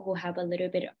people who have a little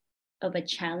bit of a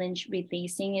challenge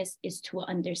releasing is to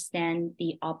understand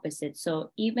the opposite.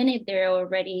 So even if they're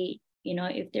already,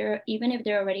 if they're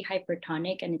already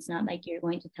hypertonic, and it's not like you're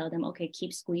going to tell them, okay,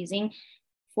 keep squeezing.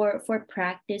 For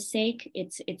practice sake,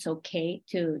 it's okay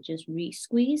to just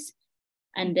re-squeeze.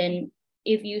 And then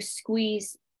if you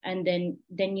squeeze and then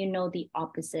the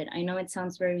opposite. I know it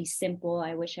sounds very simple.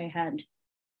 I wish I had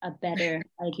a better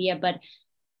idea, but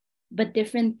but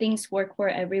different things work for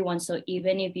everyone. So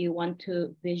even if you want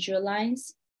to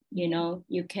visualize, you know,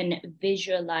 you can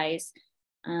visualize.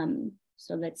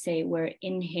 So let's say we're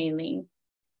inhaling,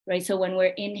 right? So when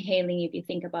we're inhaling, if you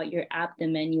think about your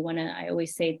abdomen, you want to, I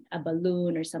always say a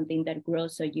balloon or something that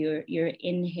grows. So you're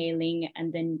inhaling,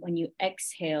 and then when you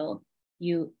exhale,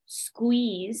 you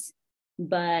squeeze,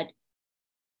 but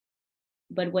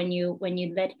when you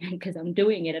let, because I'm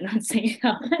doing it and I'm saying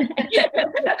how,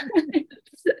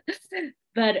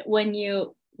 but when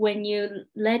you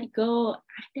let go,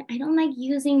 I don't like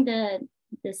using the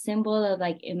symbol of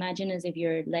like, imagine as if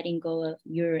you're letting go of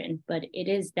urine, but it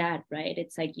is that, right?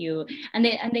 It's like you, and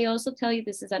they also tell you,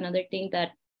 this is another thing,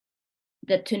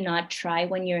 that to not try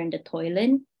when you're in the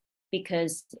toilet,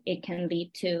 because it can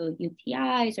lead to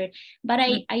UTIs, or, but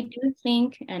I do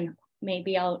think, and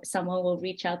maybe someone will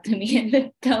reach out to me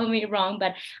and tell me wrong,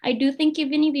 but I do think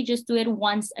even if you just do it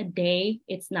once a day,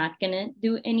 it's not gonna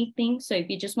do anything. So if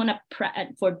you just want to,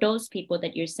 for those people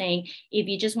that you're saying, if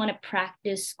you just want to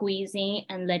practice squeezing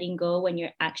and letting go when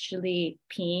you're actually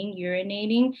peeing,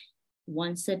 urinating,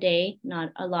 once a day,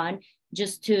 not a lot,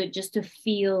 just to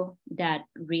feel that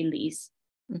release.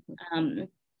 Mm-hmm.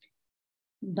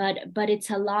 But it's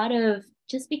a lot of,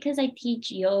 just because I teach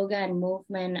yoga and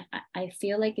movement, I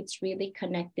feel like it's really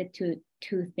connected to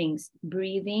two things: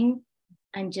 breathing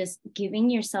and just giving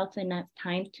yourself enough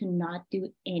time to not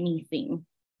do anything.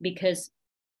 Because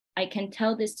I can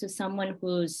tell this to someone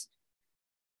who's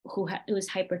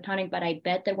hypertonic, but I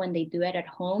bet that when they do it at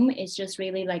home, it's just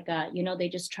really like they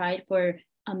just try it for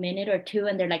a minute or two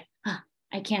and they're like,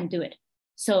 I can't do it.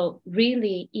 So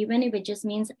really, even if it just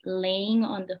means laying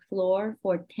on the floor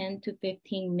for 10 to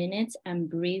 15 minutes and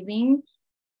breathing,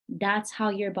 that's how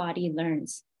your body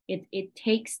learns. It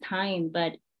takes time,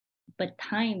 but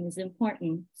time is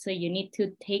important. So you need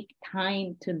to take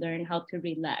time to learn how to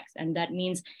relax. And that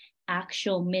means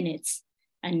actual minutes,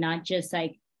 and not just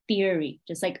like theory,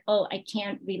 just like, oh, I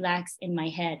can't relax in my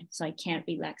head, so I can't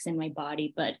relax in my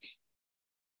body. But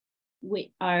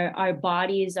our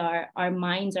bodies, our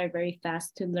minds are very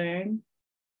fast to learn.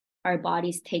 Our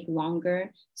bodies take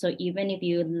longer. So even if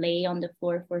you lay on the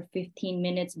floor for 15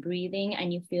 minutes breathing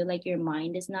and you feel like your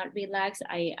mind is not relaxed,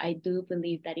 I do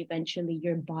believe that eventually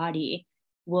your body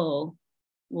will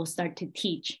start to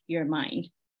teach your mind.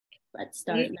 Let's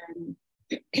start learning.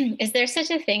 Is there such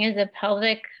a thing as a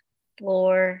pelvic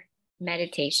floor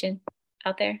meditation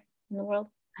out there in the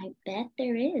world? I bet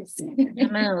there is. I'm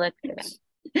gonna look for that.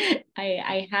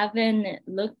 I haven't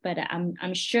looked, but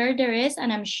I'm sure there is,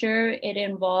 and I'm sure it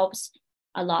involves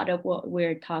a lot of what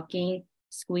we're talking,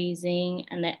 squeezing,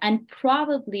 and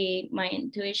probably my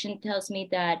intuition tells me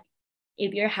that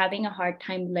if you're having a hard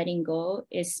time letting go,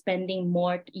 is spending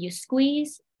more. You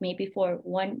squeeze maybe for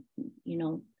 1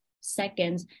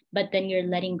 seconds, but then your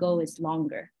letting go is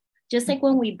longer. Just like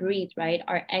when we breathe, right?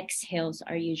 Our exhales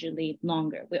are usually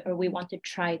longer, or we want to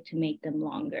try to make them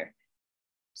longer.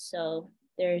 So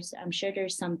I'm sure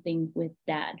there's something with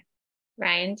that.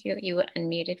 Ryan, you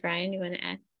unmuted. Ryan, you want to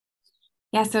add?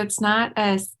 Yeah, so it's not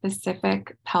a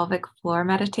specific pelvic floor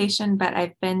meditation, but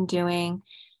I've been doing,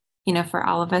 for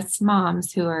all of us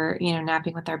moms who are,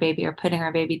 napping with our baby or putting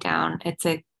our baby down, it's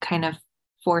a kind of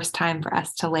forced time for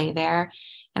us to lay there.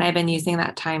 And I've been using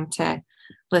that time to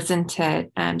listen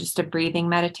to just a breathing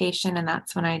meditation. And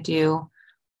that's when I do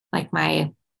like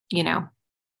my,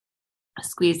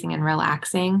 squeezing and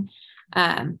relaxing.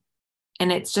 And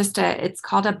it's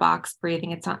called a box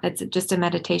breathing. It's just a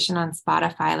meditation on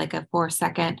Spotify, like a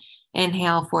 4-second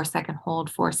inhale, 4-second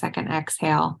hold, 4-second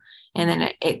exhale. And then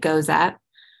it goes up.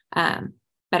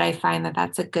 But I find that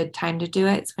that's a good time to do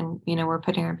it. It's when, we're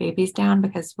putting our babies down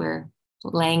because we're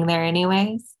laying there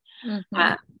anyways.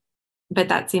 Mm-hmm. But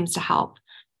that seems to help.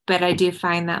 But I do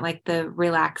find that like the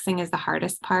relaxing is the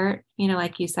hardest part,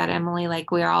 like you said, Emily,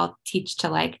 like we all teach to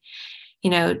like,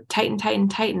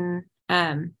 tighten.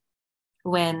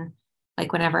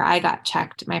 Whenever I got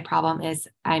checked, my problem is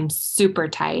I'm super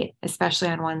tight, especially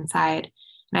on one side.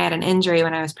 And I had an injury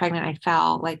when I was pregnant. I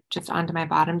fell like just onto my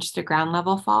bottom, just a ground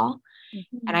level fall.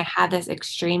 Mm-hmm. And I had this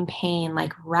extreme pain,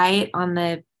 like right on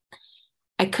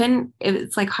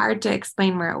it's like hard to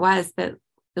explain where it was, but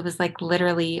it was like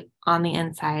literally on the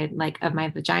inside, like of my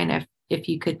vagina. If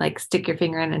you could like stick your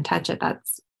finger in and touch it,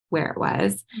 that's where it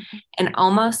was. Mm-hmm. And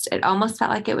it almost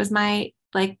felt like it was my,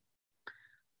 like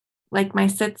my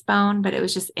sits bone, but it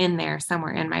was just in there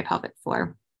somewhere in my pelvic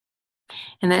floor.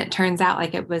 And then it turns out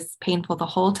like it was painful the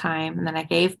whole time. And then I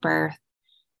gave birth.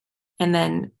 And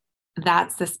then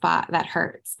that's the spot that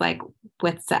hurts, like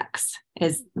with sex,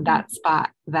 is that spot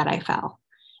that I fell.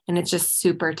 And it's just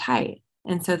super tight.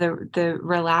 And so the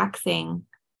relaxing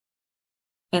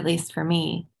at least for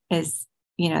me, is,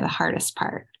 the hardest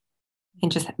part,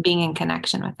 and just being in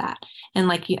connection with that. And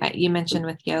like you mentioned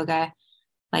with yoga,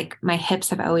 like my hips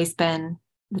have always been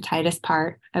the tightest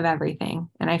part of everything.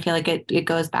 And I feel like it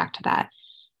goes back to that,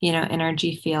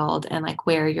 energy field and like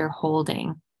where you're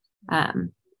holding,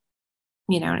 and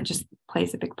it just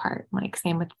plays a big part. Like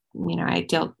same with, I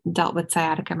dealt with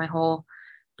sciatica my whole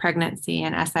pregnancy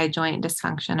and SI joint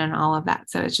dysfunction and all of that.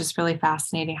 So it's just really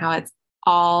fascinating how it's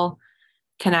all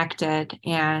connected,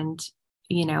 and,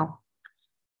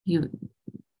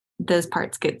 those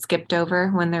parts get skipped over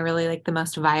when they're really like the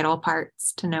most vital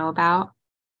parts to know about.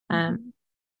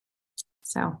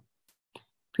 So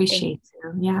appreciate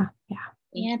you. Yeah.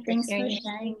 Yeah. Thanks for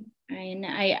sharing. And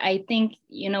I think,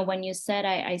 when you said,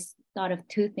 I thought of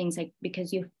two things, like,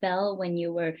 because you fell when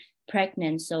you were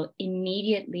pregnant. So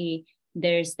immediately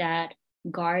there's that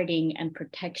guarding and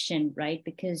protection, right?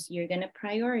 Because you're going to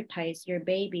prioritize your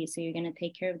baby. So you're going to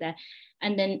take care of that.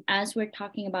 And then as we're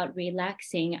talking about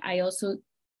relaxing, I also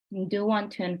do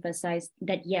want to emphasize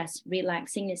that, yes,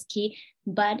 relaxing is key.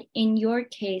 But in your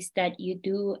case, that you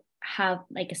do have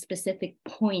like a specific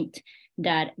point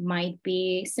that might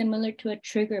be similar to a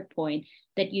trigger point,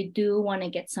 that you do want to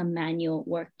get some manual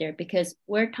work there, because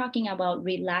we're talking about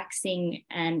relaxing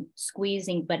and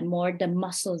squeezing, but more the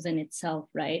muscles in itself,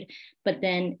 right? But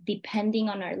then depending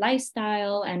on our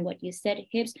lifestyle and what you said,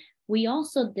 hips, we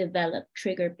also develop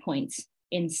trigger points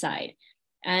inside.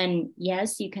 And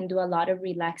yes, you can do a lot of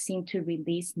relaxing to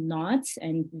release knots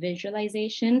and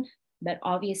visualization, but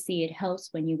obviously it helps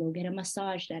when you go get a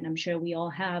massage that I'm sure we all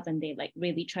have, and they like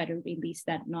really try to release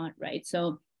that knot, right?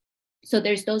 So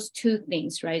there's those two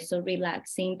things, right? So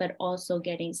relaxing, but also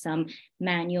getting some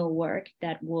manual work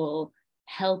that will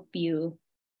help you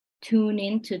tune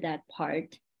into that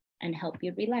part and help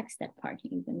you relax that part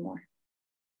even more.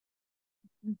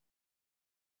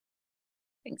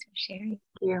 Thanks for sharing.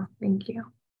 Thank you.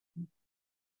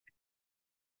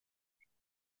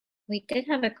 We did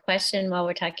have a question while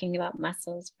we're talking about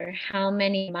muscles, for how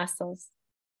many muscles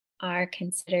are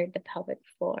considered the pelvic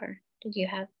floor. Did you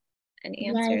have an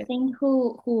answer? Yeah, I think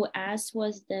who asked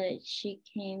was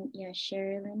Sherilyn.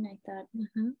 I thought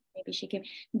maybe she came.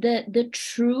 The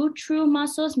true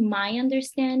muscles, my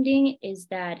understanding is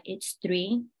that it's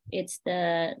three. It's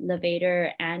the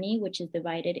levator ani, which is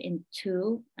divided in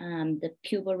two, the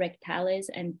puborectalis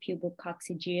and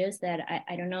pubococcygeus, that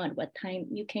I don't know at what time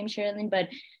you came, Sherilyn, but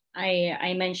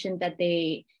I mentioned that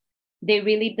they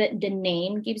really, the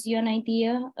name gives you an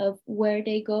idea of where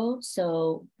they go.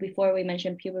 So before we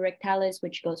mentioned puborectalis,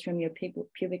 which goes from your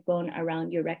pubic bone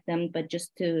around your rectum, but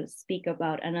just to speak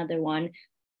about another one,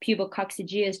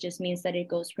 pubococcygeus just means that it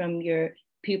goes from your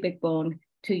pubic bone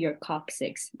to your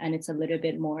coccyx, and it's a little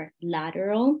bit more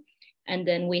lateral. And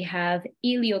then we have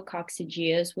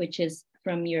iliococcygeus, which is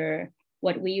from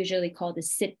what we usually call the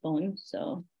sit bone.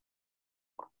 So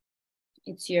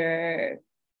it's your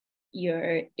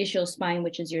ischial spine,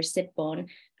 which is your sit bone,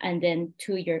 and then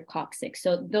to your coccyx.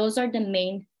 So those are the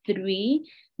main three.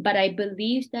 But I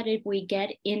believe that if we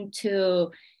get into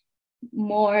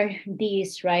more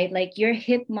these, right, like your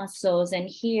hip muscles and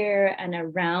here and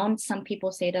around, some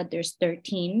people say that there's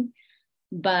 13,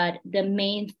 but the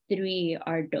main three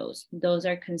are those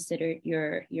are considered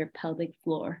your pelvic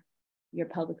floor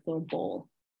bowl.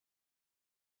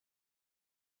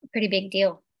 Pretty big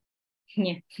deal.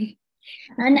 Yeah.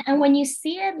 And when you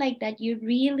see it like that, you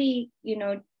really,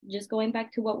 just going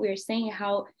back to what we were saying,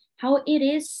 how it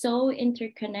is so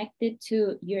interconnected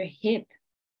to your hip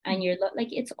and your, like,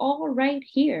 it's all right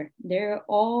here. They're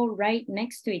all right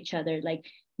next to each other. Like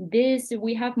this,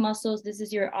 we have muscles. This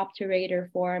is your obturator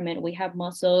form, and we have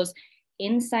muscles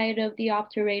inside of the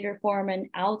obturator form and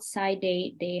outside.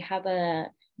 They have a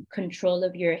control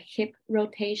of your hip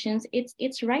rotations.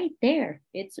 It's right there.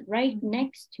 It's right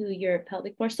next to your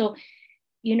pelvic floor. So,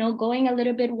 going a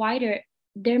little bit wider,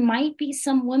 there might be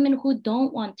some women who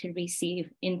don't want to receive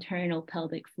internal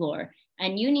pelvic floor,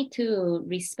 and you need to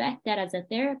respect that as a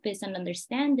therapist and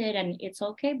understand it, and it's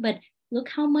okay. But look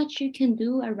how much you can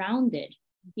do around it.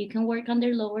 You can work on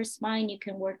their lower spine, you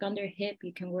can work on their hip,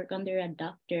 you can work on their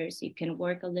adductors, you can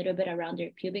work a little bit around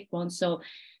their pubic bone. So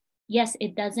yes,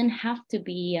 it doesn't have to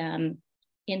be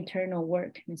internal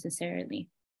work necessarily.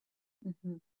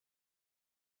 Mm-hmm.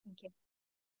 Thank you.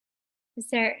 Is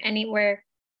there anywhere,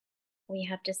 we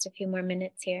have just a few more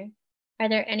minutes here, are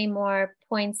there any more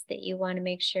points that you want to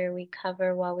make sure we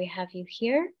cover while we have you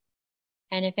here?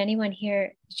 And if anyone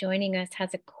here joining us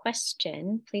has a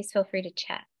question, please feel free to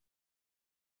chat.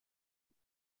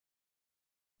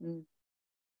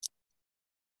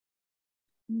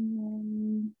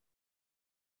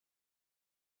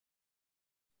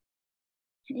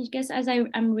 I guess as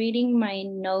I'm reading my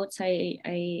notes, I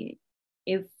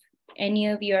if any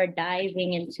of you are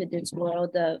diving into this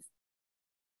world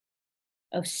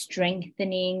of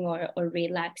strengthening or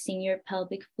relaxing your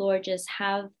pelvic floor, just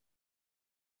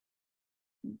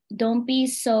don't be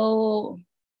so,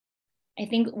 I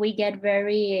think we get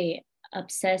very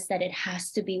obsessed that it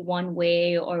has to be one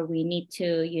way, or we need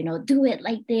to, do it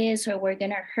like this, or we're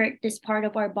gonna hurt this part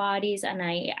of our bodies. And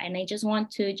I just want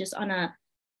to, just on a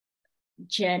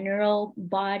general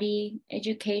body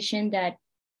education, that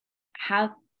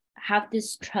have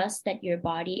this trust that your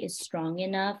body is strong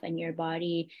enough and your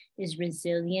body is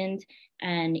resilient.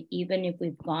 And even if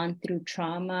we've gone through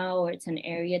trauma, or it's an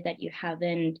area that you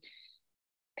haven't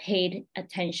paid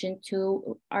attention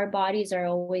to, our bodies are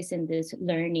always in this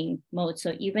learning mode.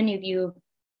 So even if you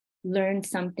learn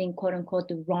something, quote unquote,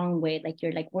 the wrong way, like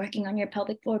you're like working on your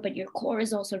pelvic floor, but your core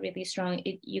is also really strong,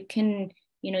 you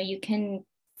can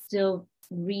still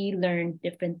relearn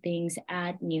different things,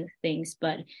 add new things.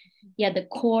 But yeah, the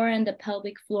core and the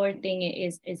pelvic floor thing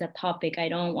is a topic. I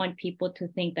don't want people to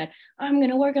think that I'm going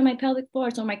to work on my pelvic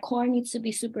floor, so my core needs to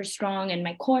be super strong, and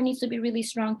my core needs to be really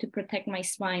strong to protect my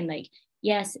spine. Like,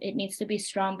 yes, it needs to be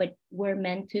strong, but we're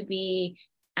meant to be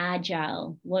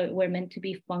agile. We're meant to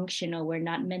be functional. We're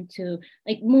not meant to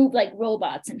like move like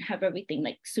robots and have everything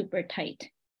like super tight.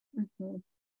 Mm-hmm.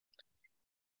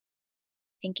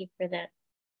 Thank you for that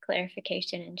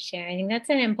clarification and share. I think that's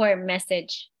an important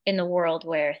message in the world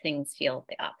where things feel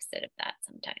the opposite of that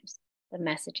sometimes. The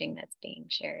messaging that's being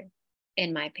shared,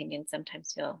 in my opinion,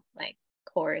 sometimes feel like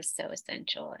core is so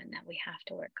essential and that we have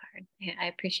to work hard. I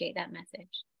appreciate that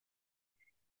message.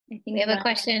 I think we have a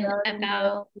question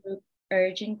about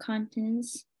urge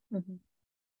incontinence. Mm-hmm.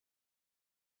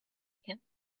 Yeah.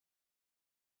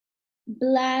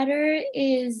 Bladder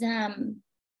is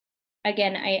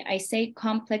again, I say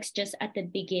complex just at the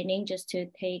beginning, just to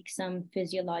take some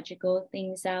physiological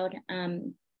things out.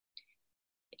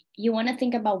 You want to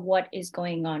think about what is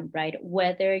going on, right?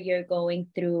 Whether you're going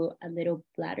through a little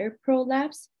bladder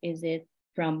prolapse, is it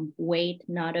from weight,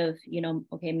 not of,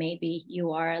 okay, maybe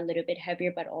you are a little bit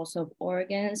heavier, but also of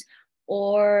organs,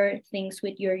 or things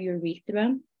with your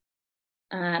urethra.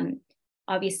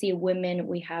 Obviously, women,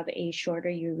 we have a shorter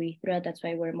urethra. That's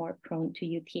why we're more prone to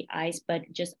UTIs. But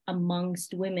just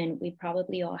amongst women, we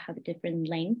probably all have different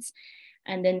lengths.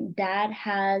 And then that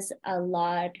has a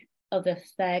lot of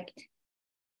effect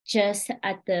just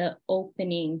at the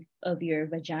opening of your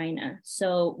vagina.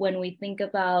 So when we think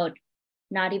about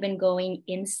not even going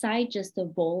inside, just the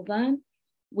vulva,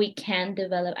 we can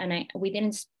develop, and we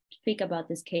didn't speak about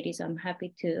this, Katie, so I'm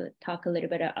happy to talk a little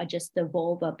bit about just the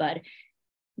vulva, but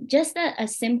just a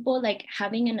simple, like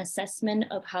having an assessment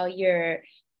of how your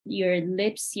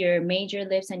lips, your major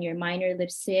lips and your minor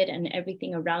lips sit and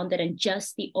everything around it, and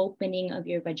just the opening of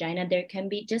your vagina. There can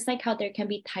be, just like how there can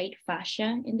be tight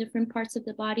fascia in different parts of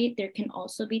the body, there can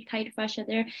also be tight fascia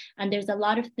there. And there's a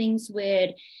lot of things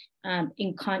with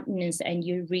incontinence and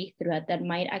urethra that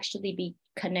might actually be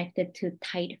connected to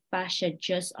tight fascia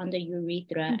just on the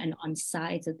urethra and on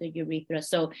sides of the urethra.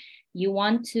 So you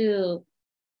want to,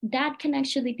 that can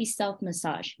actually be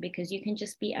self-massage, because you can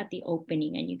just be at the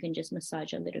opening and you can just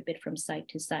massage a little bit from side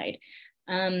to side.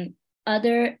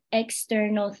 Other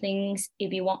external things,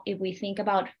 if we think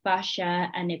about fascia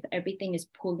and if everything is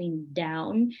pulling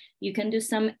down, you can do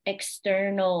some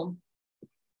external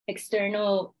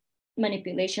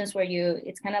manipulations where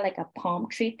it's kind of like a palm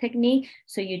tree technique.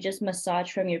 So you just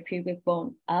massage from your pubic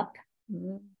bone up,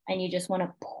 and you just want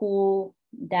to pull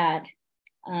that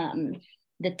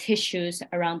the tissues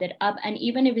around it up. And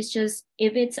even if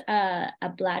it's a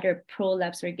bladder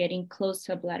prolapse or getting close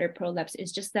to a bladder prolapse,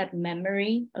 it's just that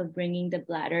memory of bringing the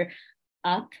bladder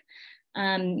up.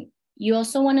 You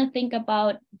also want to think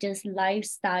about just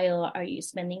lifestyle. Are you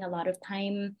spending a lot of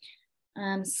time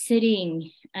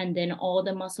sitting, and then all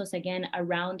the muscles again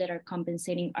around it are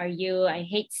compensating? Are you, I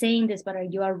hate saying this, but are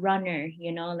you a runner?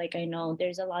 Like, I know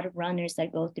there's a lot of runners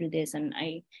that go through this, and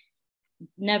I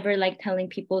never like telling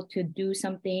people to do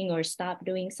something or stop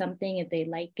doing something if they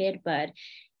like it, but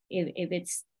if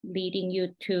it's leading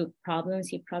you to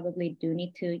problems, you probably do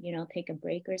need to take a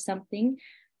break or something.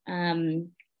 And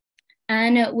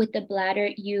with the bladder,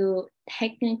 you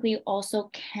technically also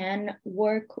can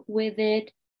work with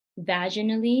it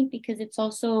vaginally, because it's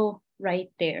also right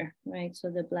there, right? So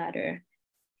the bladder,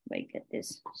 if I get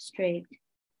this straight,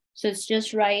 so it's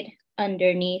just right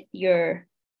underneath your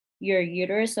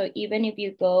uterus. So even if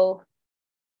you go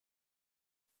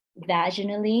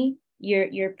vaginally,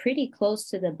 you're pretty close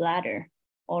to the bladder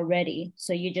already.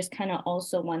 So you just kind of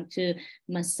also want to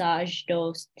massage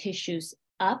those tissues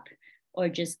up or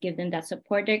just give them that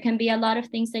support. There can be a lot of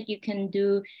things that you can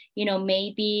do,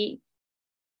 maybe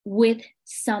with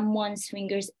someone's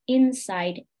fingers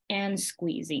inside and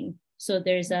squeezing. So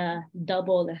there's a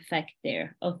double effect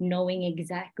there of knowing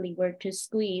exactly where to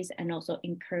squeeze and also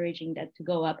encouraging that to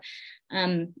go up.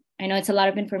 I know it's a lot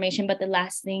of information, but the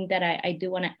last thing that I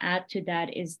do want to add to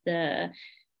that is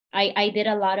I did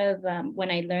a lot of,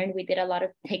 when I learned, we did a lot of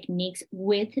techniques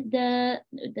with the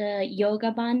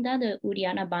yoga bandha, the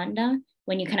Uddiyana bandha,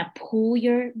 when you kind of pull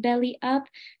your belly up.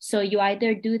 So you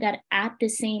either do that at the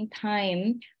same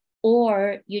time,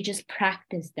 or you just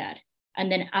practice that. And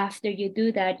then after you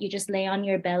do that, you just lay on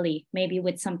your belly, maybe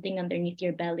with something underneath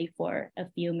your belly for a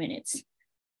few minutes.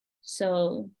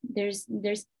 So there's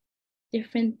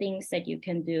different things that you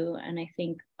can do. And I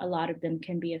think a lot of them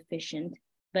can be efficient,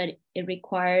 but it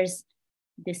requires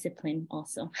discipline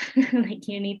also. Like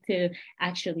you need to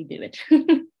actually do it.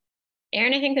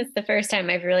 Erin, I think that's the first time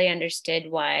I've really understood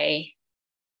why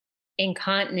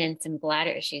incontinence and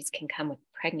bladder issues can come with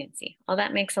pregnancy. Well,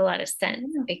 that makes a lot of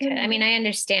sense because I mean, I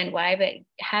understand why, but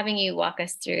having you walk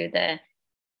us through the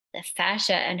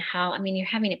fascia and how, I mean, you're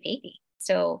having a baby.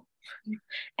 So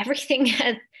everything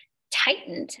has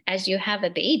tightened as you have a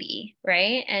baby,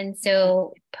 right? And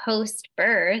so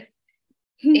post-birth,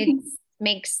 it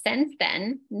makes sense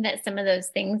then that some of those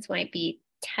things might be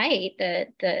tight.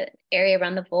 The area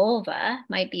around the vulva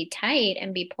might be tight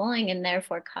and be pulling and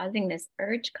therefore causing this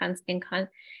urge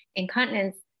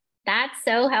incontinence. That's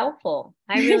so helpful.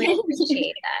 I really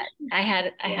appreciate that. I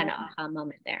had an aha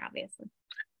moment there, obviously.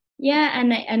 Yeah,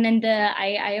 and then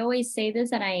I always say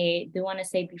this, and I do want to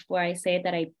say before I say it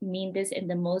that I mean this in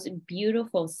the most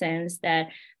beautiful sense, that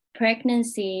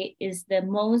pregnancy is the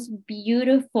most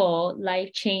beautiful,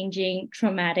 life-changing,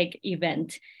 traumatic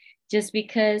event. Just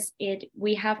because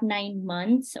we have 9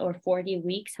 months or 40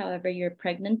 weeks, however you're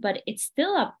pregnant, but it's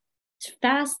still a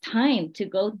fast time to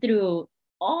go through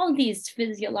all these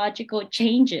physiological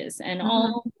changes and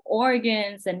all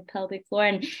organs and pelvic floor.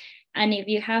 And if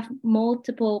you have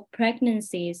multiple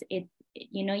pregnancies, it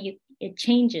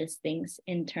changes things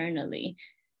internally.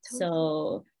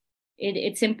 So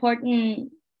it's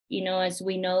important, as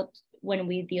we know, when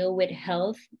we deal with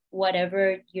health,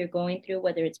 whatever you're going through,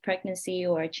 whether it's pregnancy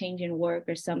or a change in work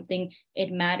or something,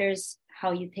 it matters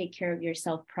how you take care of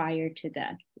yourself prior to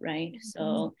that, right?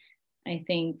 So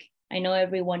I know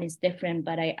everyone is different,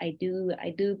 but I do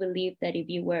believe that if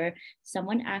you were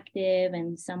someone active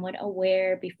and somewhat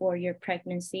aware before your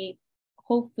pregnancy,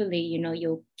 hopefully,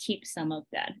 you'll keep some of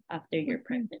that after your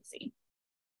pregnancy.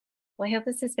 Well, I hope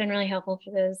this has been really helpful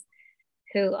for those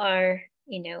who are,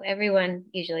 everyone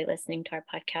usually listening to our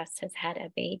podcast has had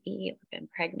a baby or been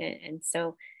pregnant. And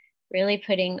so really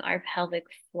putting our pelvic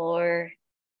floor,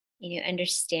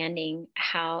 understanding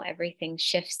how everything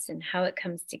shifts and how it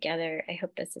comes together. I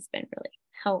hope this has been really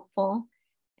helpful,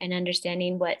 and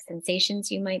understanding what sensations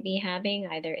you might be having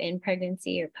either in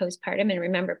pregnancy or postpartum. And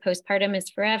remember, postpartum is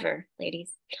forever,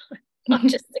 ladies, not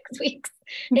just 6 weeks.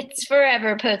 It's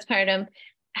forever postpartum,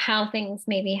 how things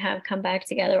maybe have come back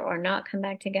together or not come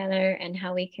back together, and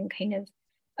how we can kind of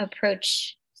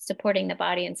approach supporting the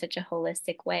body in such a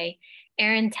holistic way.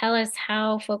 Erin, tell us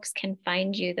how folks can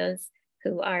find you, those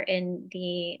who are in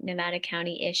the Nevada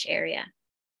County-ish area.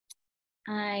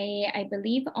 I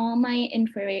believe all my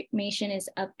information is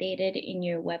updated in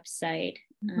your website,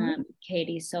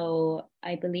 Katie. So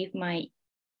I believe my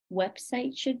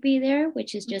website should be there,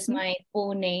 which is just my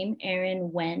full name,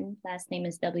 Erin Wen. Last name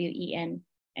is W-E-N,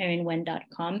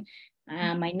 erinwen.com.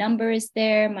 My number is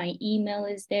there. My email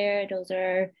is there. Those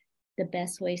are the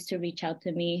best ways to reach out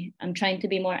to me. I'm trying to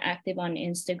be more active on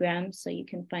Instagram, so you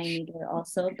can find me there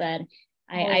also. But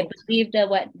I believe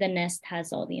that the Nest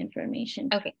has all the information.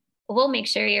 Okay. We'll make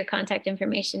sure your contact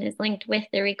information is linked with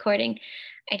the recording.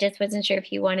 I just wasn't sure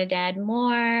if you wanted to add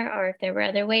more, or if there were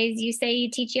other ways. You say you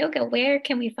teach yoga. Where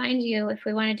can we find you if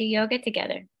we want to do yoga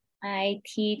together? I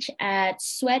teach at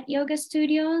Sweat Yoga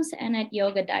Studios and at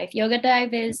Yoga Dive. Yoga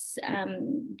Dive is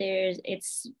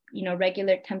it's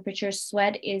regular temperature.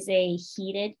 Sweat is a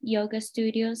heated yoga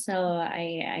studio, so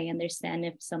I understand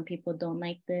if some people don't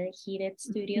like the heated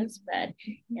studios, but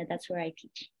yeah, that's where I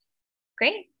teach.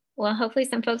 Great. Well, hopefully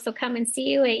some folks will come and see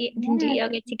you and do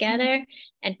yoga together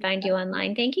and find you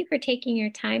online. Thank you for taking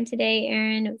your time today,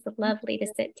 Erin. It was lovely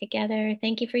to sit together.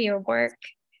 Thank you for your work.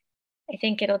 I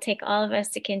think it'll take all of us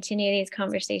to continue these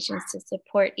conversations to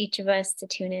support each of us to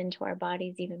tune into our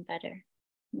bodies even better.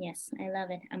 Yes, I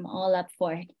love it. I'm all up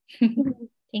for it.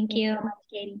 Thank you. So much,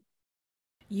 Katie.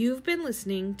 You've been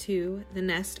listening to The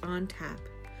Nest on Tap.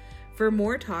 For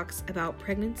more talks about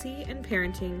pregnancy and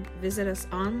parenting, visit us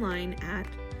online at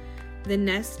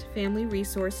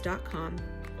thenestfamilyresource.com,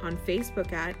 on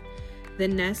Facebook at The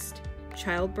Nest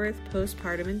Childbirth,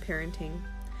 Postpartum, and Parenting,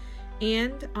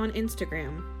 and on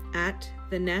Instagram at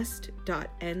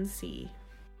thenest.nc.